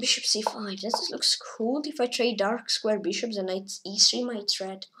this and bishop c5? That looks cool. If I trade dark square bishops and knight e3 might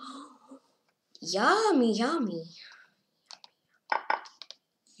threat. Yummy.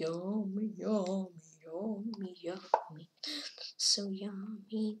 So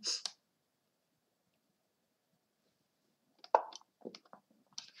yummy.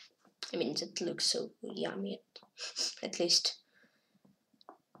 I mean, that looks so yummy. At least.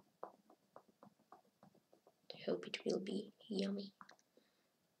 I hope it will be yummy.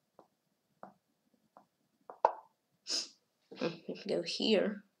 Go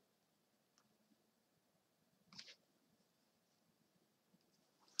here.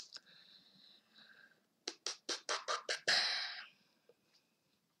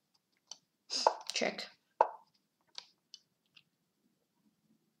 Check.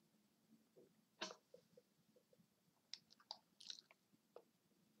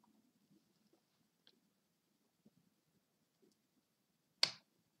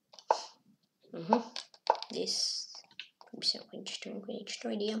 This bisa kunci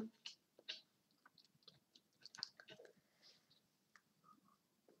dia.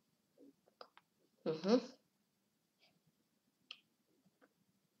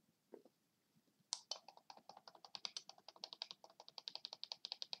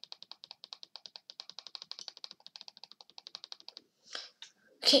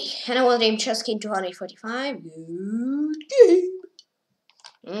 Okay, and I will name Chesky 245. Good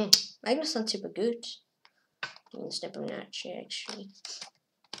game. Magnus not super good. It's never match actually.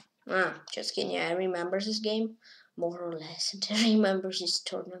 Chesky, yeah, I remember this game more or less, and I remember this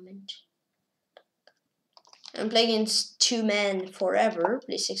tournament. I'm playing against 2 men forever.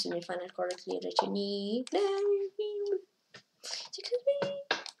 Please 6 when you find it correctly that you need.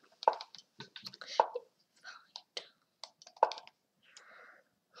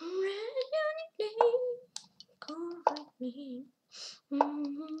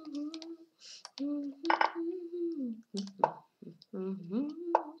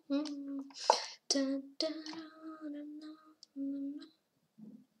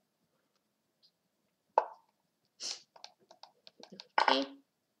 Okay.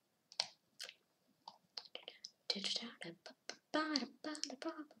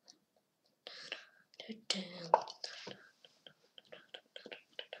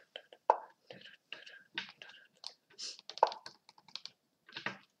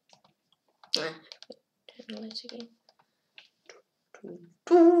 Let's again.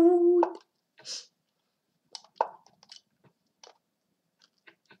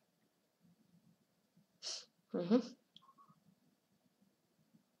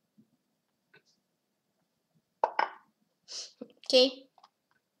 Okay.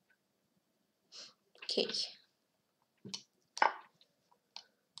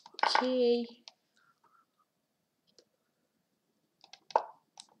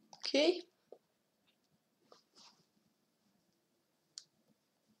 Okay.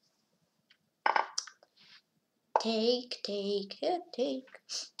 Okay. Okay. Take.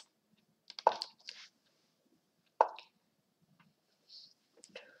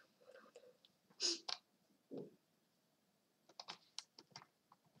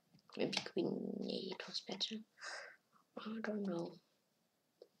 Maybe Queen 8 was better. I don't know.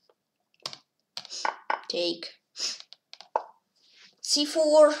 Take.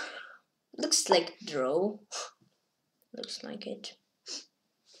 C4. Looks like draw. Looks like it.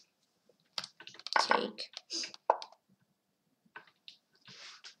 Take.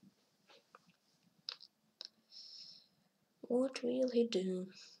 What will he do?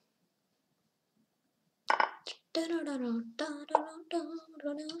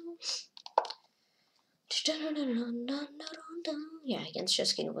 Yeah, against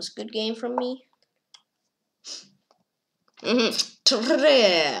Cheskin it was a good game from me.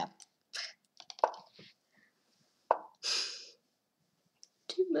 Trap.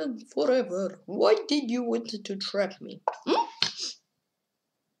 2 men forever. Why did you want to trap me?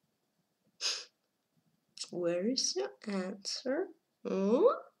 Where is your answer?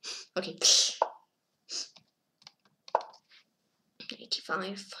 Okay.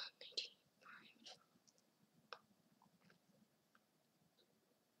 85.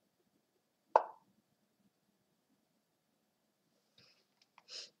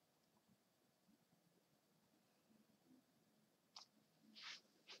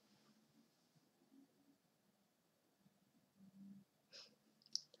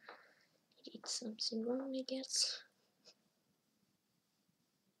 Did something wrong, I guess.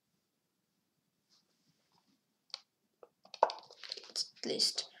 Let's at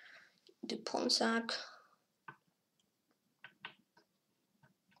least do pawn sack.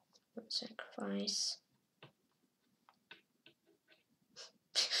 Sacrifice.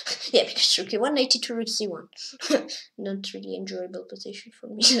 Yeah, because rook e1, knight e2, rook c1. Not really enjoyable position for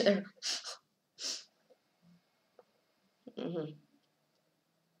me there.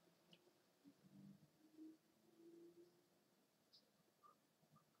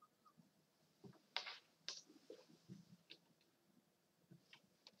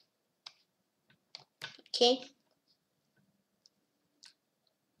 Okay.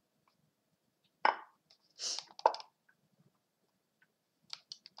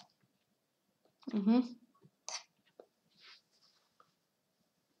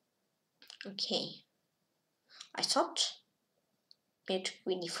 Okay. I thought it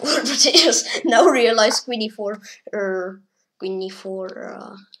queen e4, but I just now realize queen e4, queen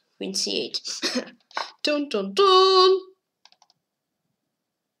e4, queen c8. Dun dun dun.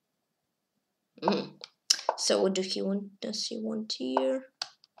 So what does he want here?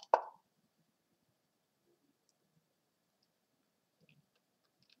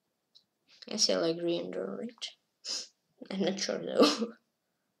 I say like re-ender, right? I'm not sure though.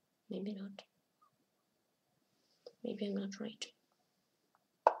 Maybe not. Maybe I'm not right.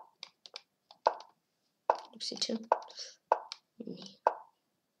 C2.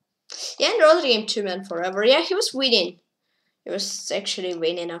 Yeah, and the other game 2 men forever. Yeah, he was winning. He was actually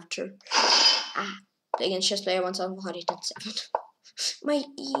winning after. Against chess player 1707. My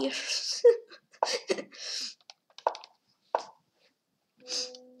ears.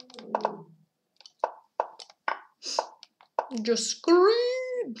 Just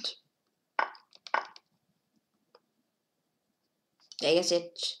screamed. I guess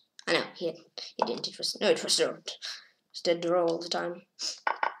it. I know he didn't. It was it was drawn. It was dead draw all the time.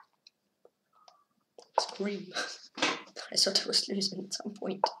 Scream. I thought I was losing at some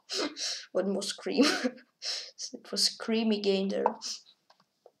point. One more scream. It was a creamy game there.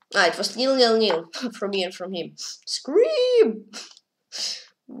 It was 0-0-0 from me and from him. Scream!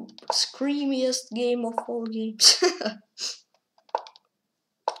 Screamiest game of all games.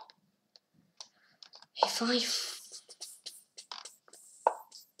 A5.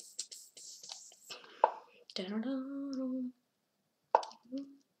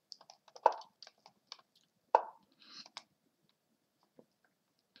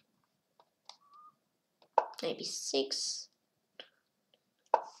 Maybe 6.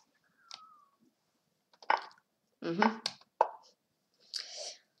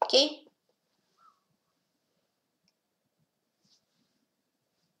 Okay.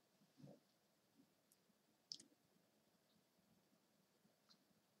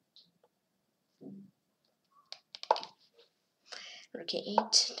 Okay,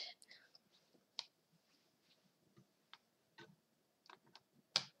 8.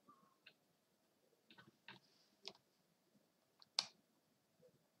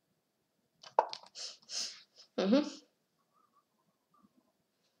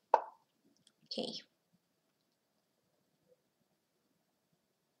 Okay.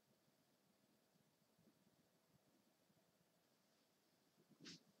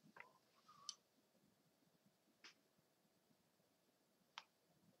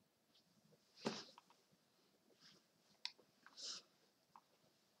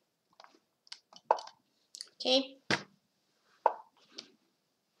 Okay.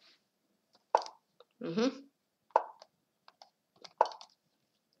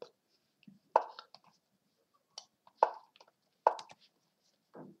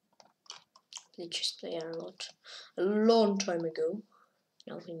 They just play a long time ago.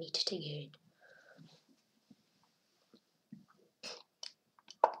 Now we need to take it.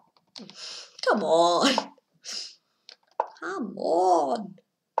 Come on. Come on.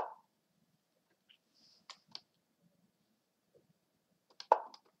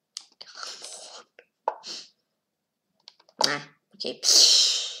 Okay.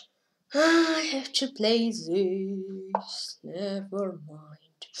 I have to play this. Never mind.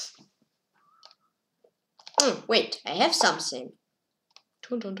 Wait, I have something.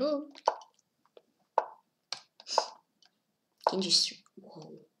 Dun, dun, dun. Can you see?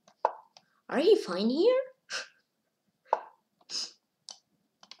 Whoa. Are you fine here?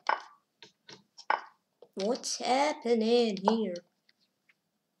 What's happening here?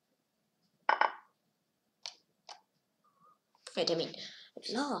 Wait, I mean,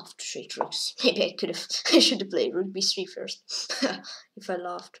 I loved trade rooks. Maybe I should have played rook b3 first. If I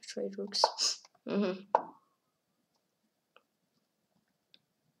loved trade rooks.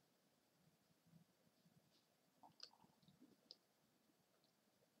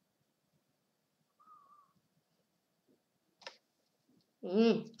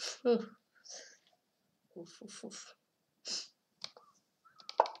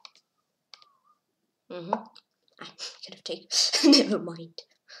 I could have taken. Never mind.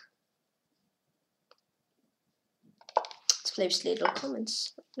 Let's play with little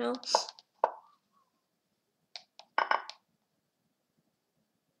comments now.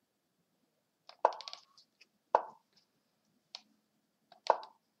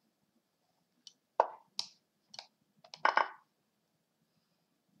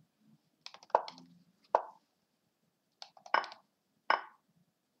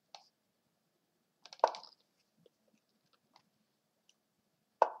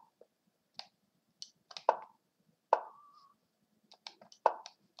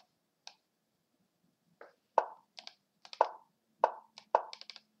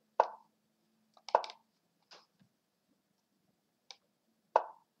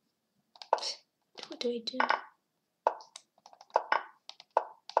 What do I do?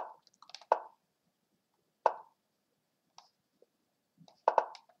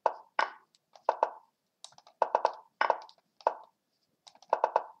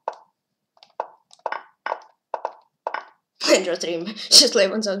 Dream. Just like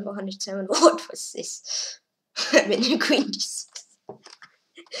 1407. What was this? I mean, Queen D6.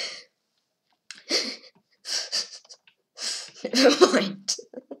 Never mind.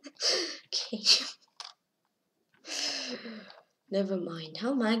 Okay. Never mind.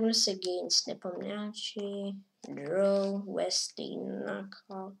 How Magnus against Nepomniachtchi, draw, Wesley,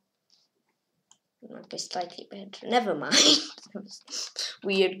 knockout. Okay, slightly better. Never mind.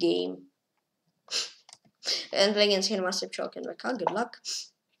 Weird game. And playing against Grandmaster Chalk and Rakal. Good luck.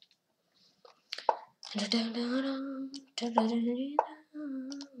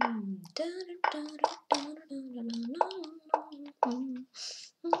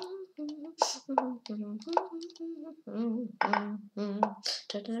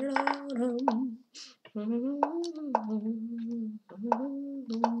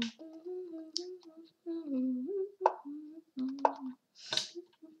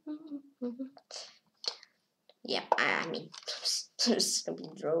 Yeah, I mean,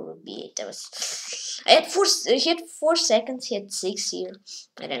 draw would be it. That was. I had four. He had 4 seconds. He had 6 here.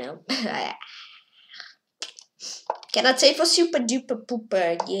 I don't know. I cannot say it was super duper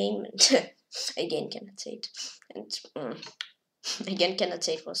pooper game. Again, cannot say it. And again, cannot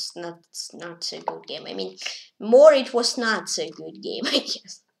say it was not so good game. I mean, more it was not so good game, I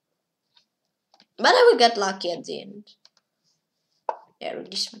guess. But I would get lucky at the end. Yeah,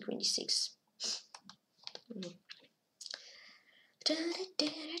 this one 26.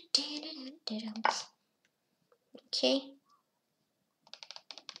 Okay.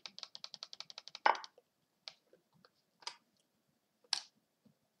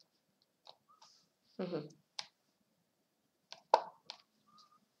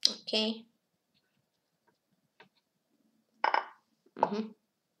 Okay.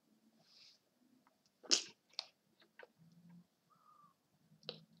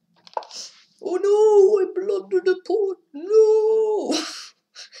 Oh no! I blundered the pot. No!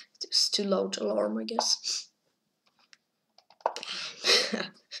 It's too loud alarm, I guess.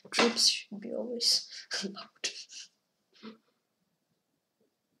 Troops should be always loud.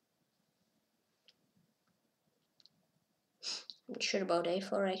 I'm not sure about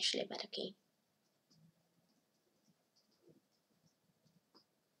A4 actually, but okay.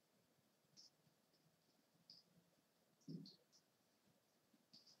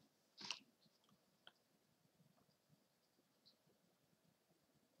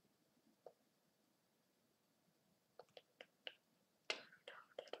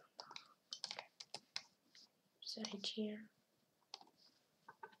 Sorry, here.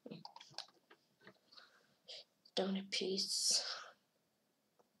 Down a piece.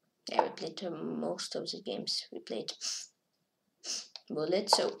 Yeah, we played most of the games. We played Bullet,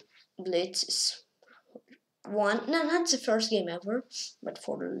 so Blitz is one. No, not the first game ever, but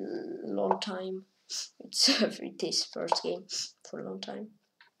for a long time. It is first game for a long time.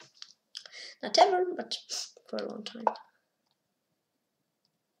 Not ever, but for a long time.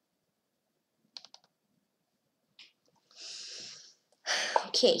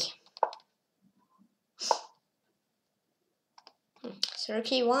 Okay.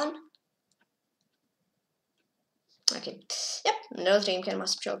 Turkey 1. Okay. Yep. No dream can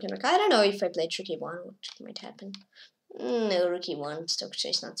must joke. I don't know if I played Rookie 1, what might happen. No, Rookie 1. Stoke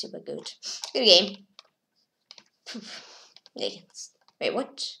Chase not super good. Good game. Wait,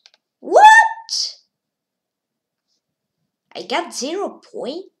 what? What? I got 0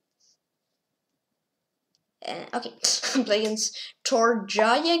 point? Okay. I'm playing against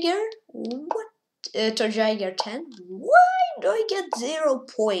Cherniaiev. What? Cherniaiev 10. Why do I get 0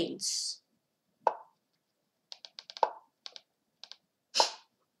 points?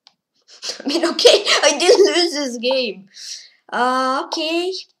 I mean, okay, I did lose this game.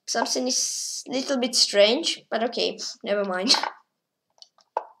 Okay, something is a little bit strange, but okay, never mind.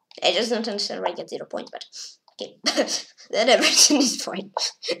 I just don't understand why I get 0 points, but okay, then everything is fine.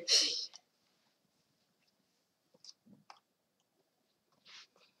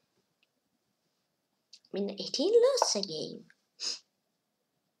 I mean, 18 lost a game.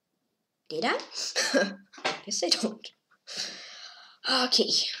 Did I? Guess I don't. Okay.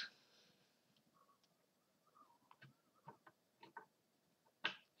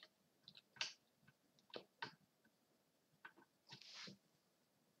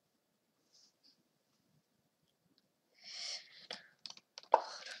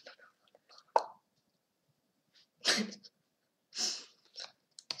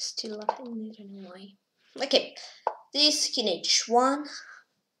 Still laughing, I don't know why. Okay, this King H1.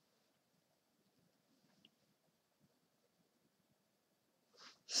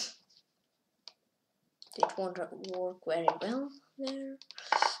 It won't work very well there.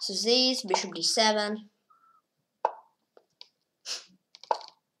 So this, Bishop D7.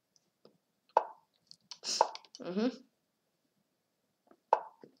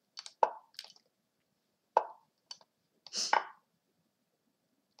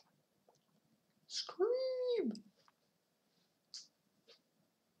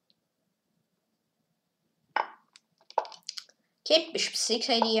 Okay, bishop 6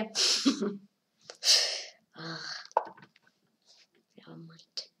 idea. Never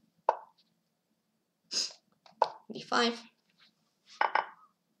mind. b5.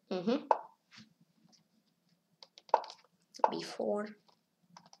 b4.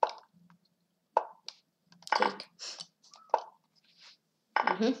 Take.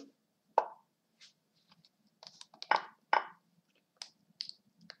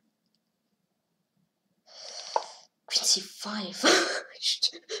 Queen c5.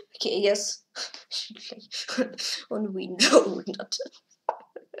 Okay, yes. On window would not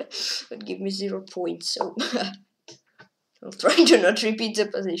would give me 0 points, so I'll try to not repeat the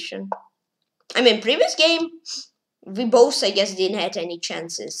position. I mean, previous game we both, I guess, didn't have any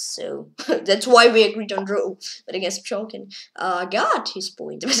chances, so that's why we agreed on draw. But I guess Chalkin got his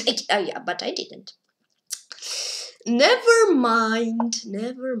point. Yeah, but I didn't. Never mind.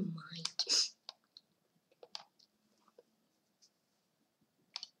 Never mind.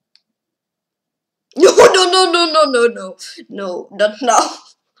 No, not now.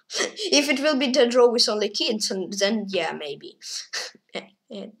 If it will be the draw with only kids, then yeah, maybe. I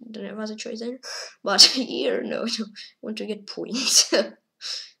don't have other choice there. But here, no, I don't want to get points.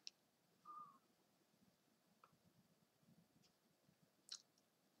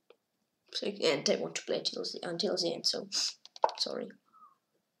 So, and I want to play until the end, so sorry.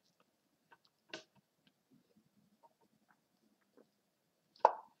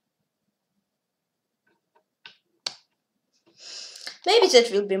 Maybe that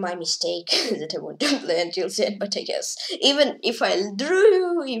will be my mistake, that I want to play until the end, but I guess. Even if I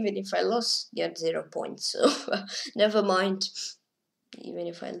drew, even if I lost, get 0 points, so never mind. Even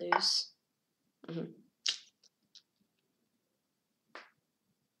if I lose.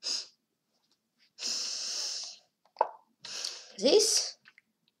 This?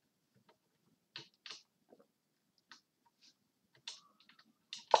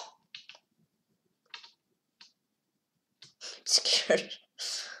 I'm scared.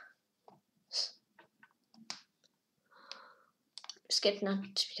 I'm scared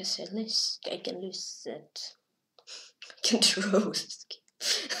not because I can lose that. I can draw this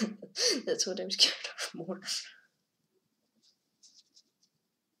game. That's what I'm scared of more.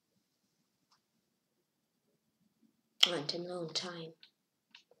 And in a long time.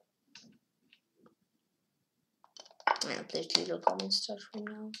 I'll play little comment stuff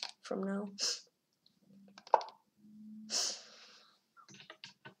from now.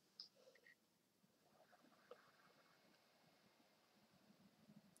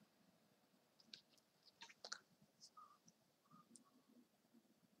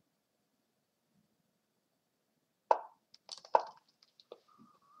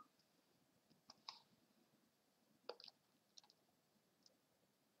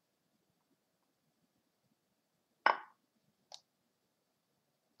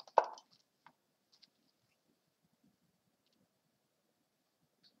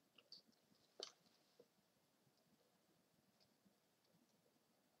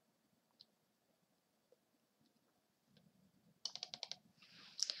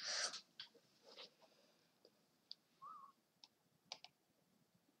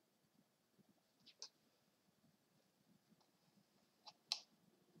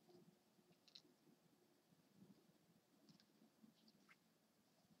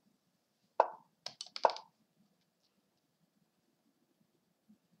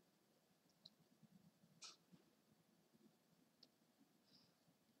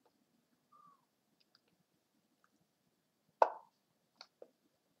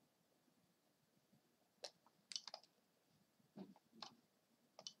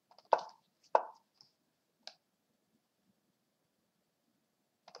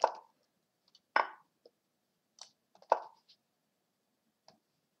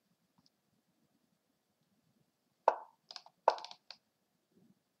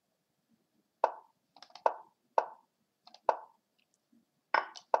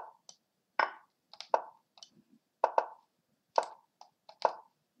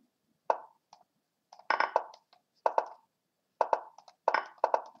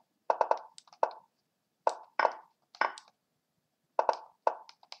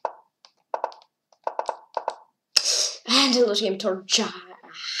 And the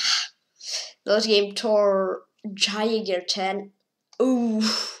last game Tor Jaeger 10. Ooh.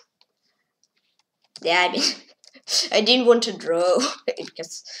 Yeah, I mean, I didn't want to draw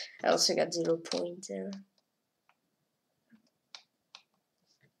because I also got 0 points there.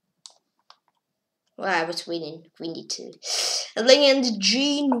 Well, I was winning. Queen d2. And then the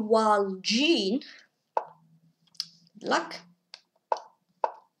Jean Wall Jean. Luck.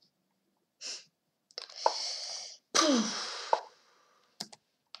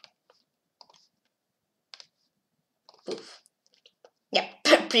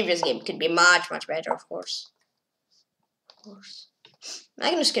 previous game could be much better, of course.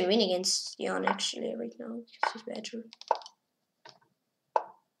 Magnus can win against Jan actually right now because he's better.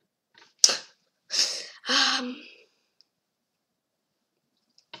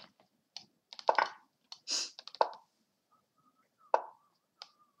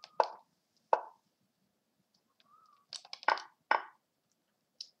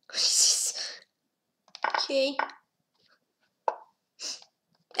 Okay.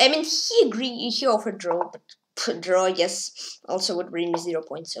 I mean, he offered draw, but draw, yes, also would bring me 0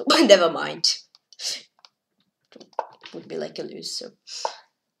 points, so never mind. Would be like a lose, so.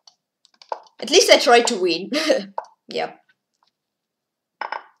 At least I tried to win. Yeah.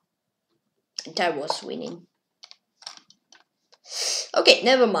 And I was winning. Okay,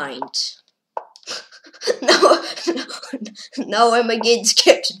 never mind. now I'm again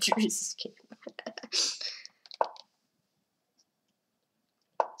scared to do this game.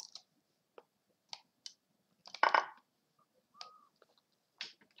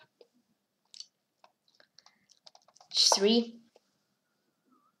 H3.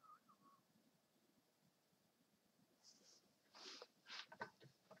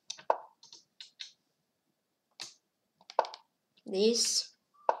 This.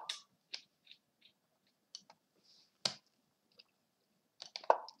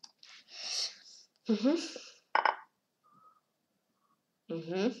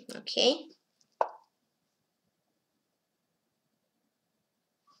 Okay.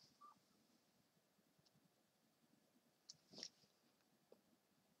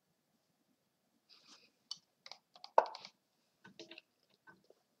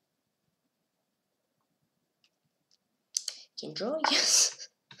 Can draw, yes.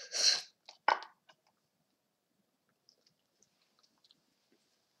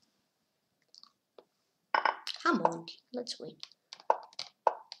 Come on, let's win.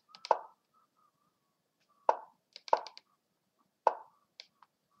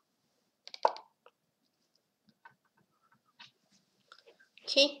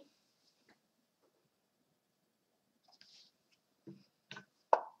 Okay.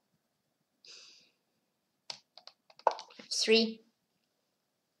 3.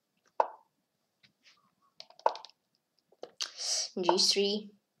 G3.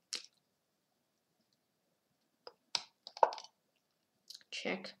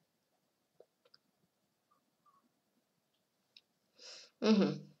 Check.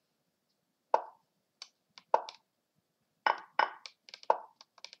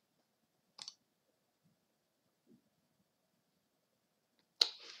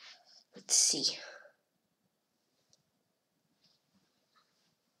 Let's see.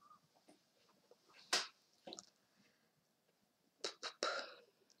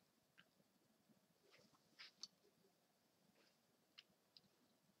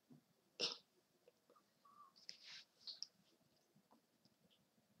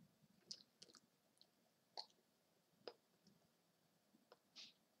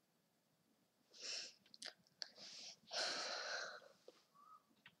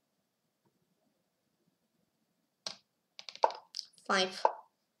 H3,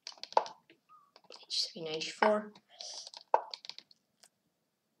 knight H4.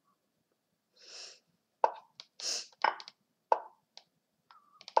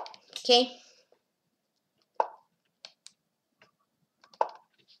 Okay.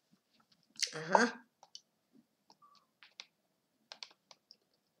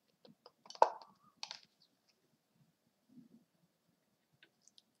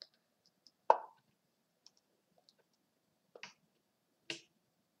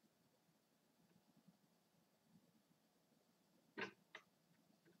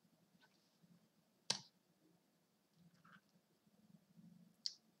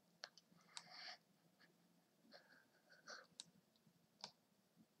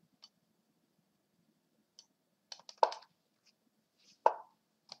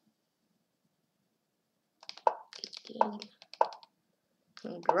 Game.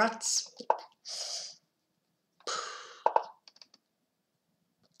 Congrats.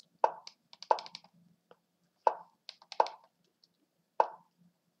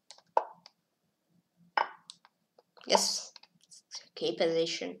 Yes. Okay,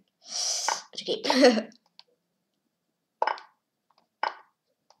 position. Okay.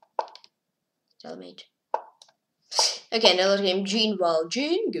 Stalemate. Okay, another game. Gene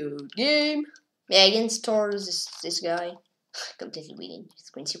good game. Yeah, against Taurus, this guy. Completely winning. It's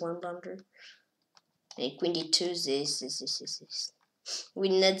Queen C1 blunder. And Queen D2, this.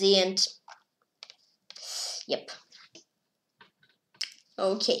 Winning at the end. Yep.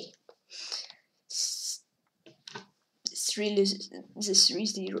 Okay. It's really the 3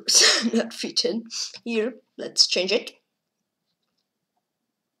 zeros not fitting here. Let's change it.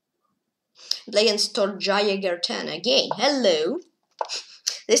 Play against Cherniaiev 10 again. Hello.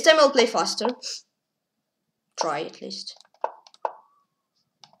 This time I'll play faster. Try at least.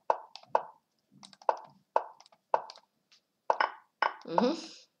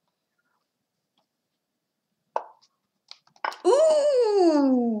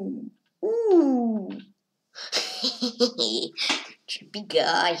 Ooh! Ooh! Trippy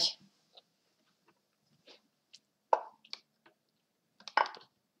guy.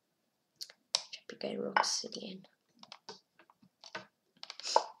 Trippy guy rocks again.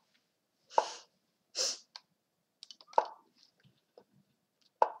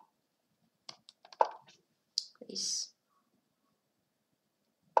 Please.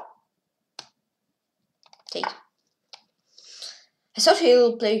 Take. I thought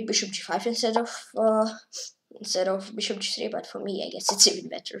he'll play bishop g5 instead of bishop g3, but for me, I guess it's even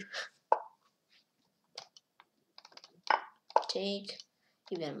better. Take.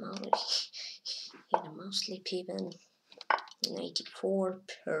 Even a mouse sleep even. 94.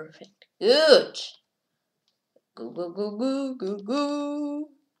 Perfect. Good. Go go go go go go.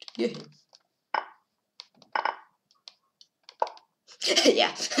 Yeah.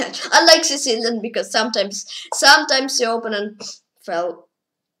 Yeah. I like Sicilian because sometimes the opponent fell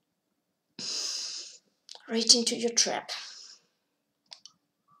right into your trap.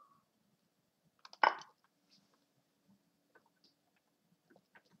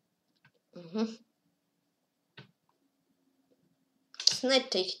 Let's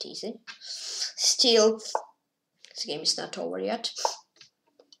take it easy. Still, this game is not over yet.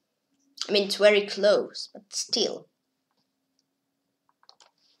 I mean, it's very close, but still.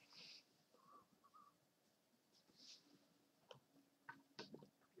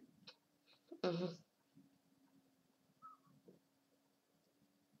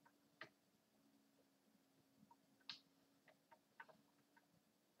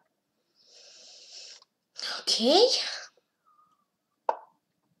 Okay.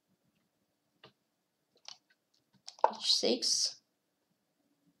 H6.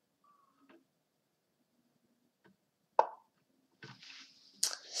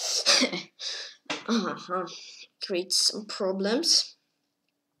 Creates some problems.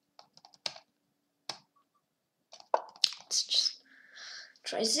 Let's just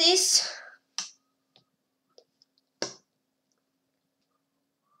try this.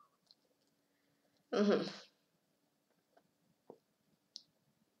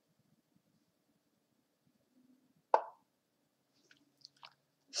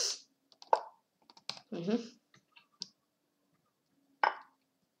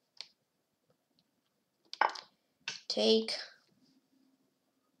 Take.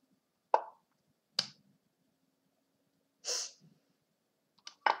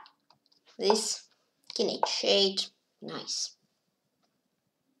 This. King h8. Nice.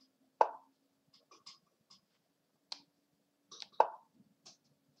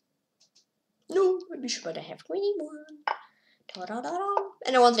 No, maybe should I have queen e1.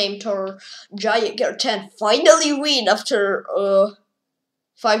 And I want them to Cherniaiev 10 finally win after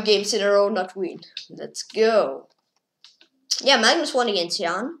 5 games in a row not win. Let's go. Yeah, Magnus won against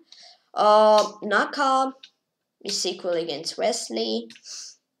Jan. Naka is equal against Wesley.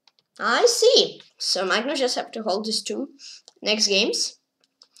 I see. So Magnus just have to hold these 2 next games.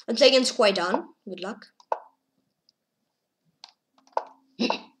 And play against Tykhon. Good luck.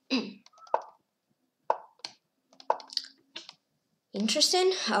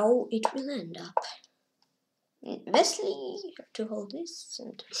 Interesting how it will end up. Wesley have to hold this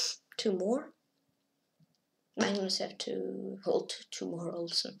and 2 more. Magnus have to hold 2 more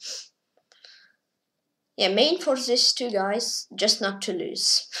also. Yeah, main for these 2 guys, just not to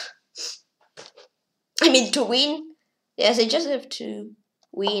lose. I mean to win. Yes, they just have to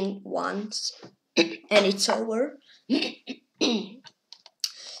win once and it's over.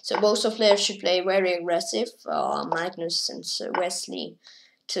 So both of players should play very aggressive. Magnus and Wesley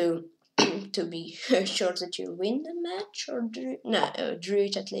to be sure that you win the match or drew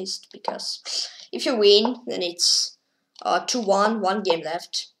it at least, because if you win then it's 2-1, 1 game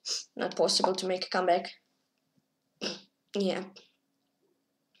left, not possible to make a comeback. Yeah,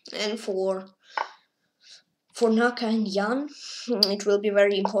 and for Naka and Jan, it will be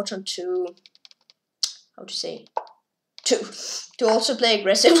very important to to also play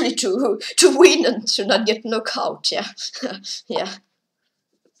aggressively to win and to not get knocked out. Yeah. Yeah,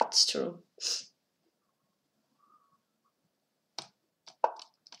 it's true.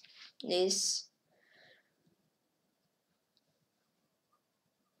 This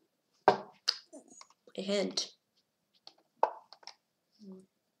hand.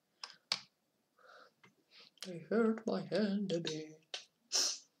 I hurt my hand a bit.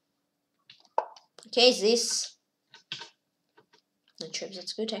 Okay, is this? Not sure if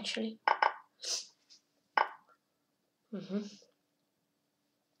that's good actually.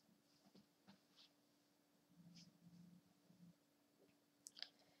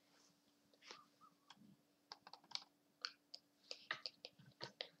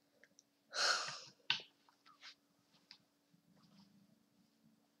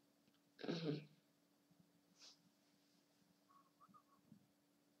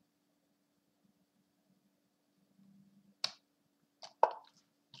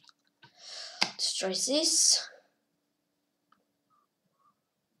 Let's try this.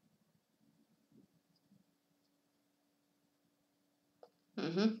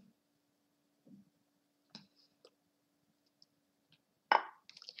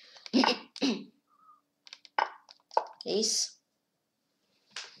 This.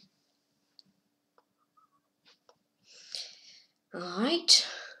 Alright.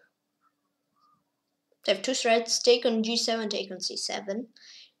 I have two threads. Take on G7, take on C7.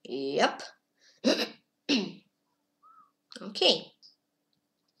 Yep. Okay.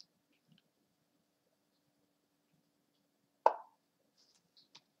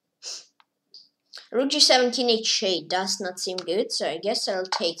 Rook G7, King H8 does not seem good, so I guess I'll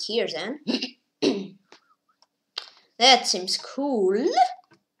take here then. That seems cool.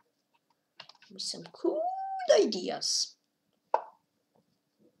 With some cool ideas.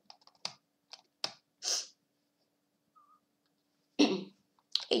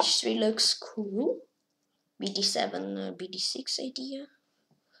 H3 looks cool. BD7, BD6 idea.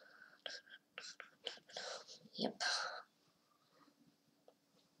 Yep.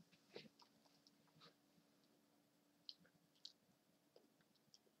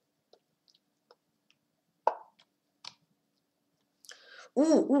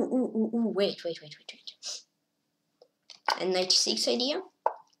 Ooh, wait. And 96 idea.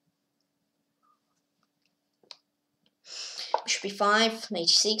 Bishop b5,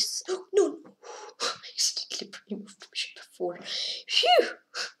 96. Oh, no. I accidentally removed bishop b4. Phew.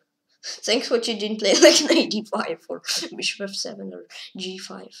 Thanks what you didn't play like 95 or bishop f7 or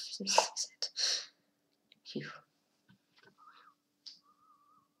g5. Something like that. Phew.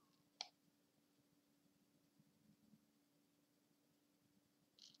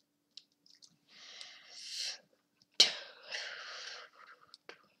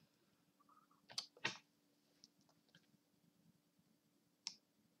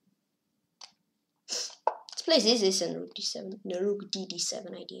 Let's play this and rook d7, no, rook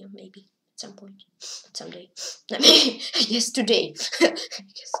dd7 idea, maybe at some point, someday. Yes, today.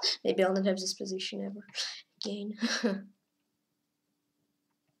 Maybe I'll not have this position ever again.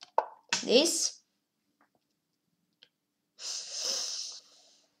 This.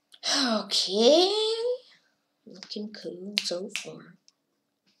 Okay. Looking cool so far.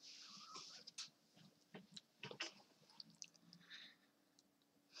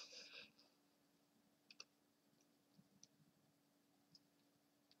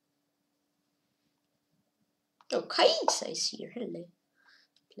 Oh, kites I see here. Hello.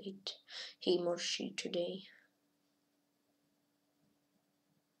 Played him or she today.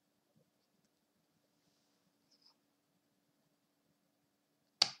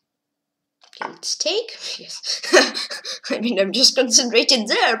 Okay, let's take. Yes. I mean, I'm just concentrated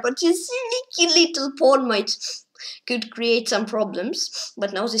there, but this sneaky little pawn could create some problems.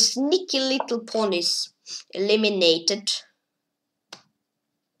 But now the sneaky little pawn is eliminated.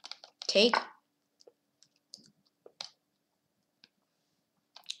 Take.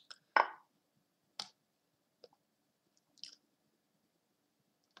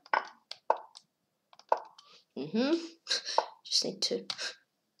 Just need to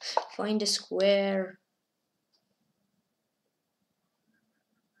find a square.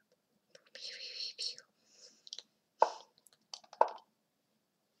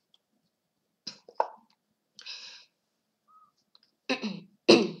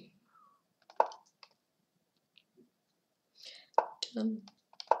 Dun,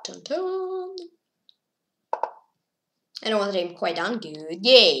 dun, dun. I know that I'm quite on good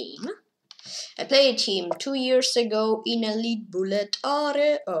game. I played him 2 years ago in Elite Bullet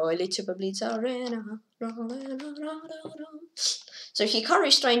Arena. Oh, Elite SuperBlitz Arena. So Hikaru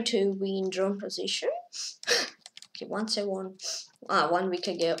is trying to win drone position. Okay, once I won 1 week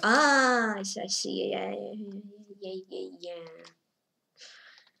ago. I see. Yeah.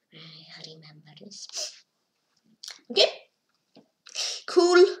 I remember this. Okay.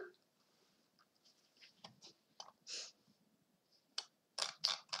 Cool.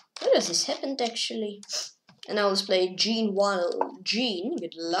 How does this happen actually? And now let's play Gene while Gene,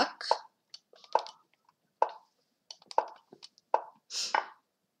 good luck.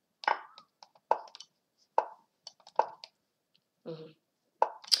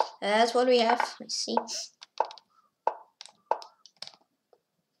 That's what we have. I see.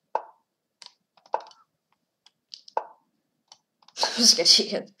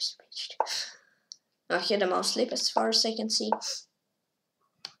 Okay, the mouse slip as far as I can see.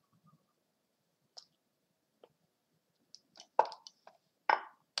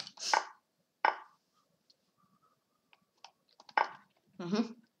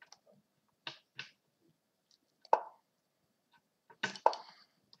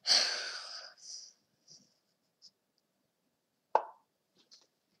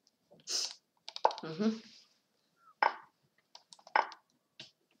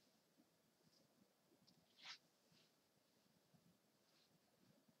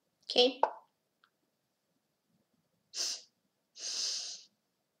 Okay.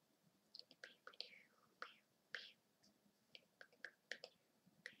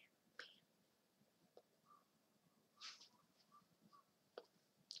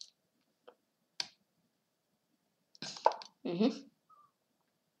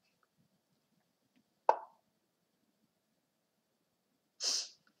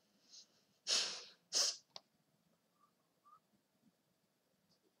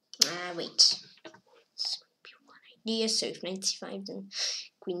 Wait. Idea, so if 95, then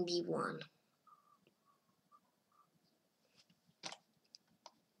queen b1.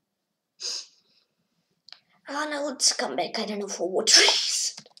 Oh no, let's come back. I don't know for what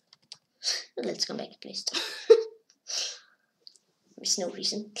reason. Let's come back at least. There's no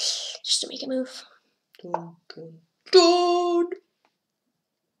reason. Just to make a move. Good.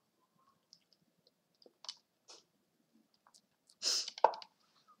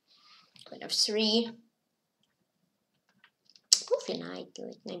 Queen f3. Hopefully knight,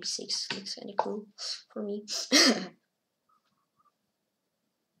 like maybe 6 looks kind of cool for me.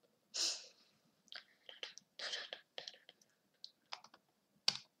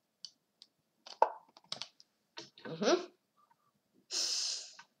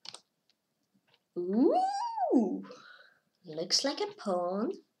 Ooh, looks like a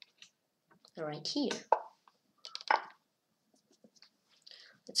pawn right here.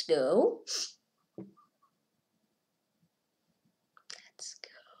 Let's go. Let's go.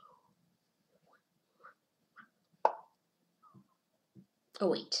 Oh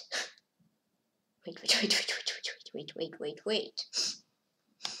wait. Wait.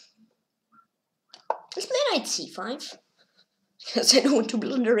 Let's play knight c5. Because I don't want to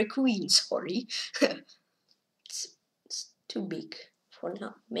blunder a queen, sorry. it's too big for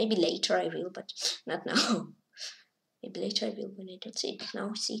now. Maybe later I will, but not now. Maybe later I will when I don't see it. Now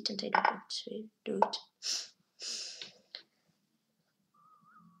I see it and I don't want to do it.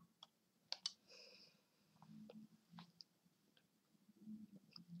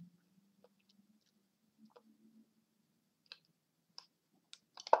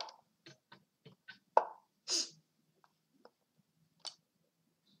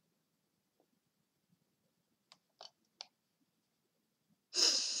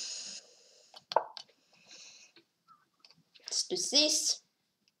 Let's do this.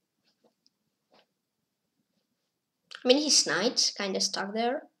 I mean, his knight kind of stuck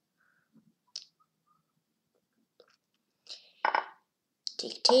there.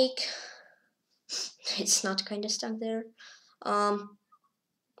 Take. It's not kind of stuck there.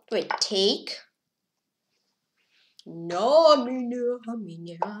 Wait, take. No,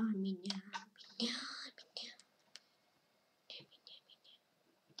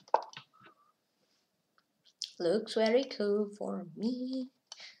 looks very cool for me.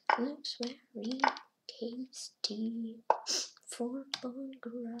 Looks very tasty for bone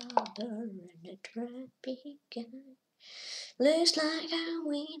grabber and a trappy guy. Looks like I'm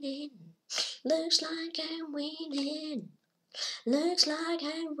winning. Looks like I'm winning. Looks like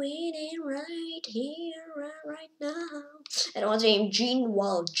I'm winning right here, right now. And I was named Gene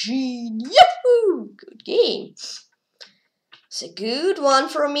while Gene. Yahoo! Good game. It's a good one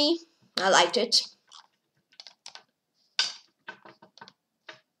for me. I liked it.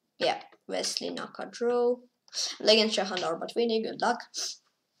 Yeah, Wesley knockout draw. Against Shahan Arbatvini, good luck.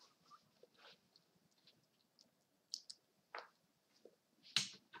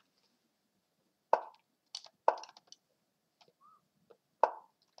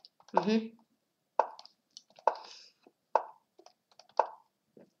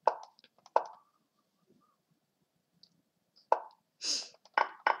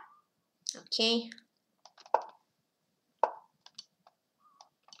 Okay.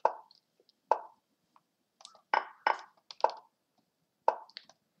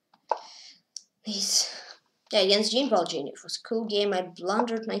 These. Yeah, against Gene Paul Jr. It was a cool game. I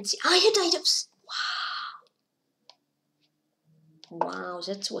blundered knight c. I had knight of. Wow,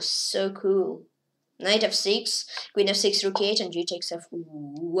 that was so cool. Knight f6, queen f6, rook 8, and g takes f.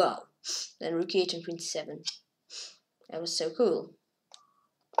 Wow. Then rook 8 and queen 7. That was so cool.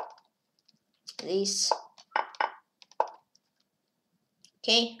 This.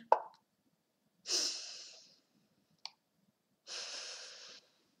 Okay.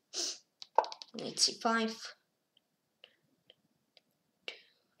 Knight c5.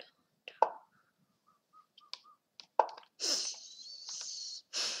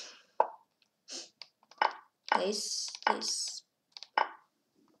 This.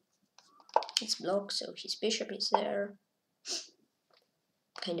 It's blocked, so his bishop is there.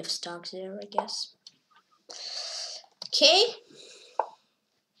 Kind of stuck there, I guess. Okay.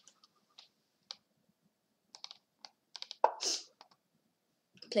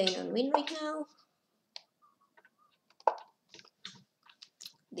 Playing on win right now.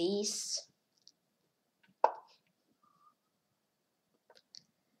 These.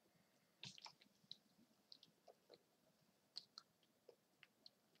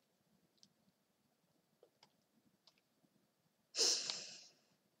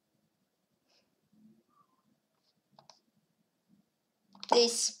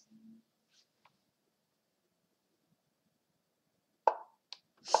 This.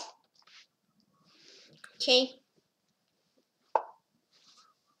 Okay.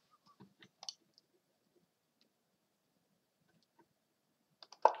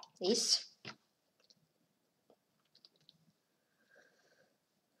 This.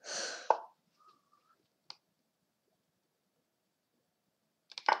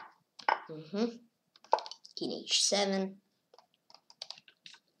 King h7.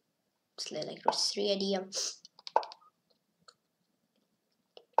 It's like rook 3 idea.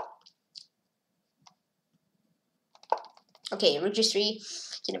 Okay, rook g3,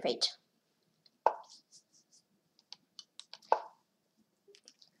 king f8.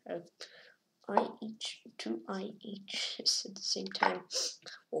 I each, 2 I each is at the same time.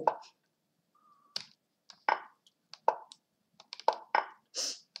 Oh.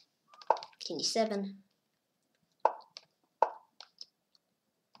 King d7.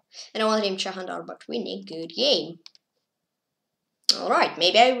 And I want him Chahandar, but winning. Good game. Alright,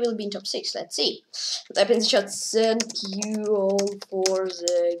 maybe I will be in top 6. Let's see. What happens, chat? Thank you all for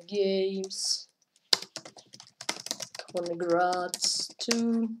the games. Congrats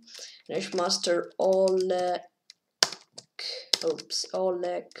to Grandmaster Oleg. Oops,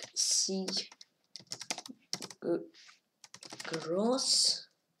 Oleg C. Gross.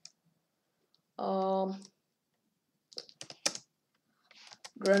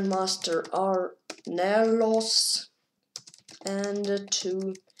 Grandmaster Arnelos. And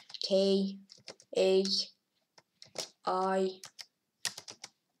to K-A-I-S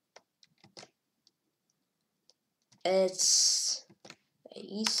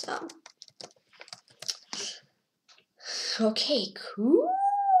Isa. Okay, cool.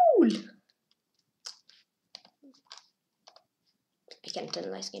 I can't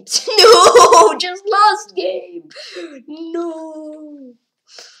analyze games. No, just last game. No.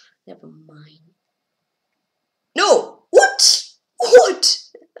 Never mind. No. What? What?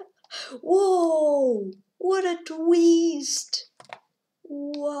 Whoa. What a twist.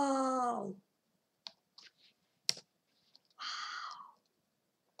 Wow.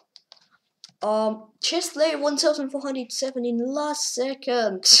 Chess player 1407 in last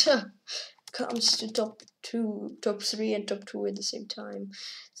second. Comes to top 2, top 3 and top 2 at the same time.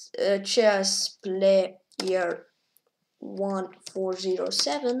 Chess player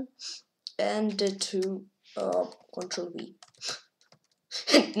 1407 and to control V.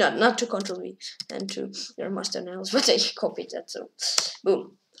 not to control V, and to Grandmaster Nails, but I copied that, so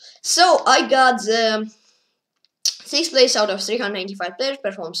boom. So I got the 6th place out of 395 players,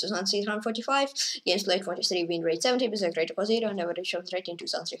 performance 2345, games played 43, win rate 70, berserk rate of 0, and average of rating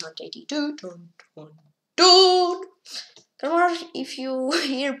 2382. Dude! Come on, if you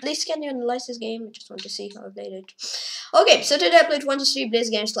here, please can you analyze this game? I just want to see how I played it. Okay, so today I played 23 Blaze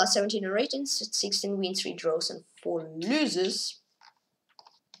games plus 17 in ratings, 16 wins, 3 draws, and 4 loses.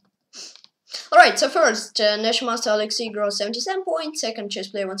 Alright, so first, National Master Alexei grows 77 points, second Chess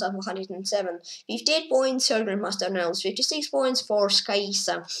Player 1107, 58 points, third Grandmaster Nels 56 points, fourth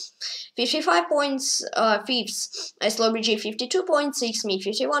Kaisa 55 points, fifth Slobby 52 points, sixth me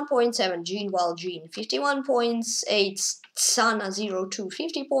 51 points, 7 Jean Wall Jean 51 points, 8th Sana 02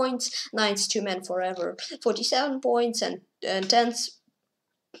 50 points, 9th Two Men Forever 47 points, and 10th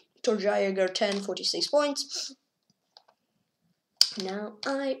Torjayager 10 46 points. Now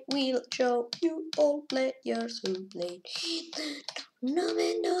I will show you all players who played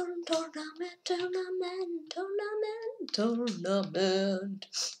tournament.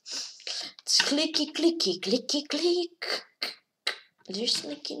 It's clicky, clicky, clicky, click. Just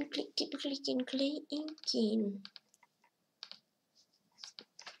clicking, clicking, clicking, clicking.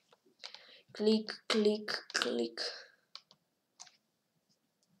 Click, click, click.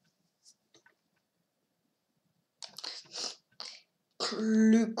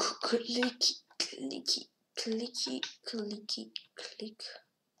 Click, clicky, clicky, clicky, clicky, click,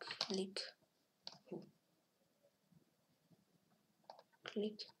 click,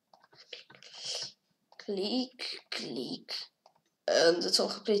 click, click, click. And that's all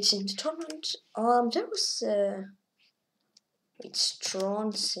completed in the tournament. There was it's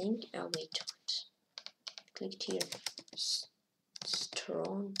Tron sync. Oh wait, clicked here.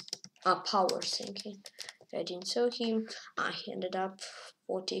 Tron. Power syncing. I didn't saw him. I ended up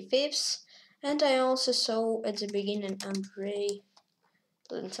 45th, and I also saw at the beginning Andre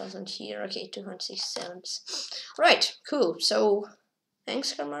 11,000 here. Okay, 267. Right, cool. So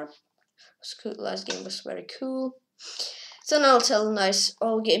thanks, Kamar. Cool. Last game was very cool. So now I'll tell nice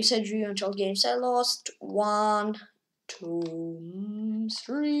all games I drew and all games I lost. 1, 2,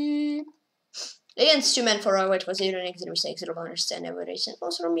 3. Against 2 men for our it was 0 negative mistake, 0 bonus, 10 average and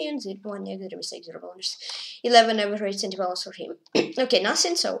balls for me, and 1 negative mistake, 0 bonus, 11 average and balls for him. Okay,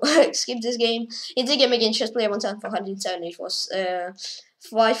 nothing, so skip this game. In the game against chess player 1407, it was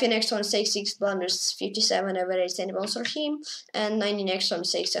 5 in extra 6 blunders, 57 average and balls for him, and 9 in extra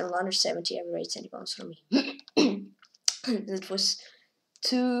 6 and blunders, 70 average and balls for me. That was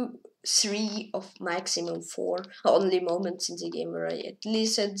 3 of maximum 4 only moments in the game where I at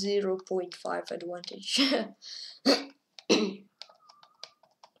least had 0.5 advantage.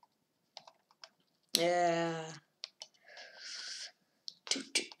 Yeah.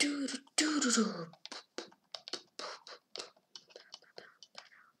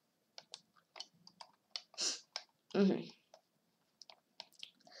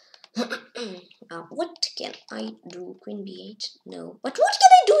 What can I do? Queen b8? No. But what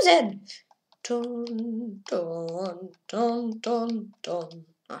can I do then? Dun, dun, dun, dun, dun.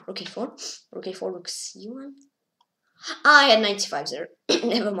 Rook a4. Rook a4, rook c1. I had 95 there.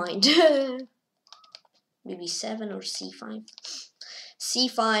 Never mind. Maybe 7 or c5.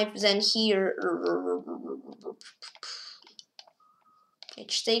 c5, then here.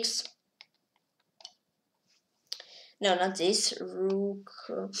 h6. No, not this. Rook.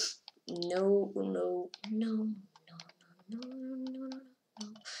 No.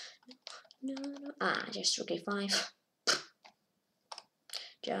 Just rook a5.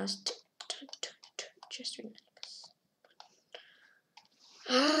 Just relax.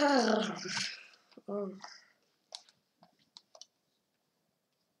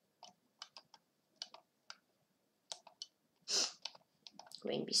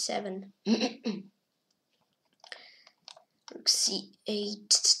 Queen b7. Rook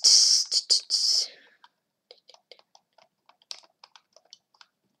c8.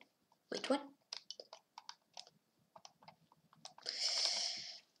 Wait, what?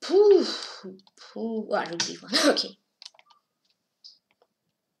 Rook d1. Okay.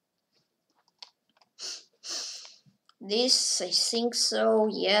 This, I think so,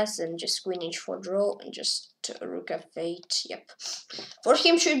 yes, and just queen h4 draw, and just rook f8, yep. For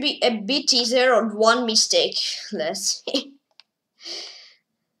him should be a bit easier, or one mistake less.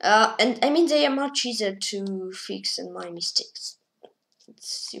 And I mean, they are much easier to fix than my mistakes.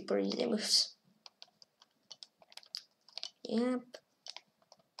 It's super easy moves. Yep.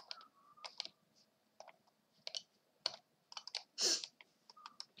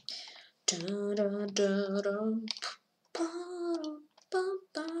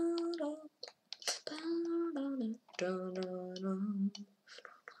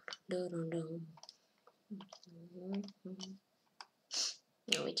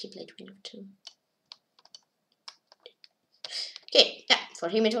 No, wait, he played queen f2. Okay, yeah, for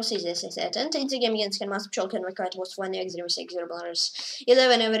him it was easy, as I said. And in the game against Grandmaster Cholkan, my card was 1 x 0 0 blunders,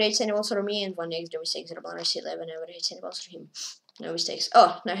 11 average and balls for me, and 1 x 0 blunders, 11 average and balls for him. No mistakes.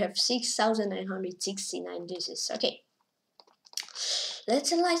 Oh, now I have 6,969 deuces. Okay.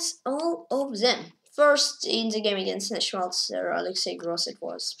 Let's analyze all of them. First, in the game against Schmaltzer, Alexei Gross, it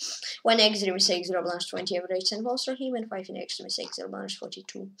was 1 x 0 blunders, 20 average and balls for him, and 5 in x 0 blunders,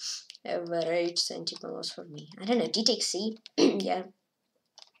 42 average centimeters for me. I don't know, d takes c. Yeah.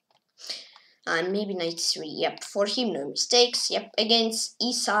 And maybe knight 3. Yep, for him, no mistakes. Yep, against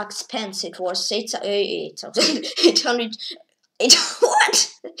Isaac Spence, it was 8,800. What?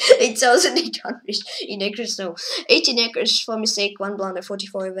 8,800 in acres, no. 18 acres for mistake, 1 blunder,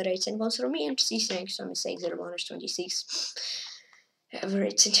 44 average centimeters for me, and 6 acres for mistake, 0 blunders, 26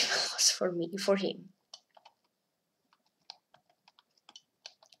 average centimeters for me, for him.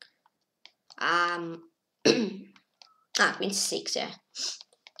 Queen 6, yeah.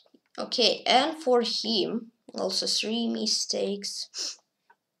 Okay, and for him, also 3 mistakes.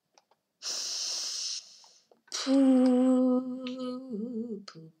 Rook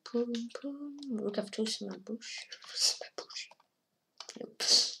f2 is my bush. Nope,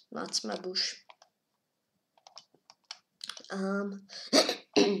 not my bush.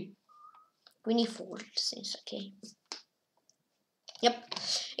 Queen e4 seems okay. Yep,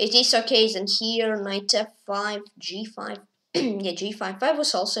 it is okay. And here knight f5, g5. Yeah, g5. I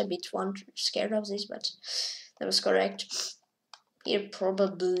was also a bit scared of this, but that was correct. Here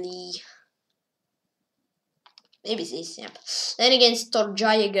probably maybe this. Yep. Then against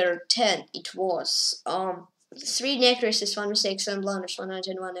Cherniaiev 10, it was 3 necklaces, 1 mistake, 7 blunders,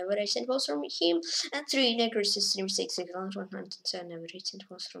 101 average, and was from him, and 3 necklaces, 3 mistakes, 6 blunders, 107 average, and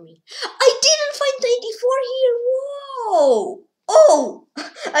was from me. I didn't find 94 here. Whoa! Oh,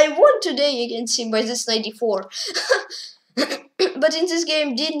 I won today against him by this 94. But in this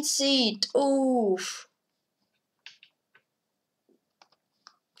game, didn't see it. Oof.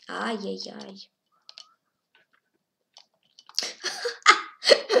 Ay, ay, ay.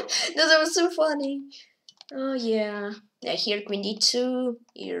 No, that was so funny. Oh, yeah. Yeah, here Queen d2,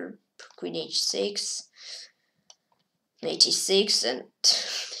 here Queen h6, 86, and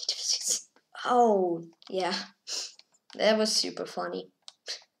 86. Oh, yeah. That was super funny.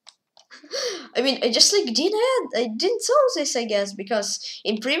 I mean, I just like I didn't saw this, I guess, because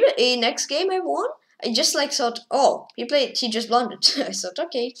in next game I won, I just like thought, oh, he just blundered. I thought,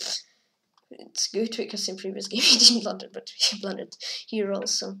 okay, it's good because in previous game he didn't blunder, but he blundered here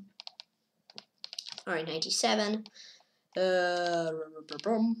also. Alright, 97.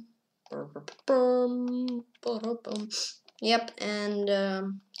 Yep, and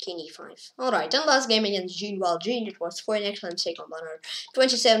king e5. Alright, and last game against Jean Jean, it was 4 excellent second blunder,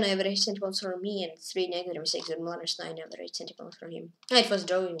 27 average centimeters for me, and 3 negative 6 and blunders, 9 average centimeters for him. It was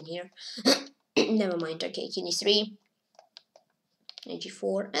drawing here. Never mind. Okay, king e3,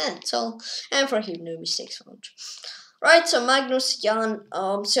 g4, and that's all. And for him, no mistakes found. Right, so Magnus, Jan,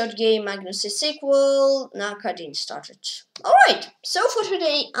 third game, Magnus is equal, now cutting started. Alright, so for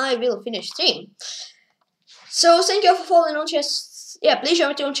today, I will finish stream. So, thank you for following on chess. Yeah, please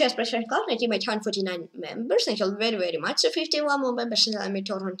join me on chess press club. I think my 149 members. Thank you very, very much. So, 51 more members and I'm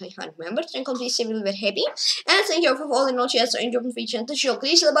 200 members. And completely will be very happy. And thank you for following on chess. So, enjoy the feature and the show.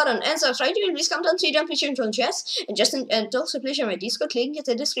 Please the button and subscribe. Please come down to the feature on chess. And also, please share my Discord link in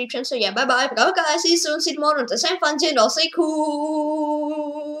the description. So, yeah, bye bye. Bye, guys. See you soon. See you tomorrow. And the same fun. And also,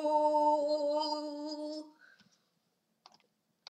 cool.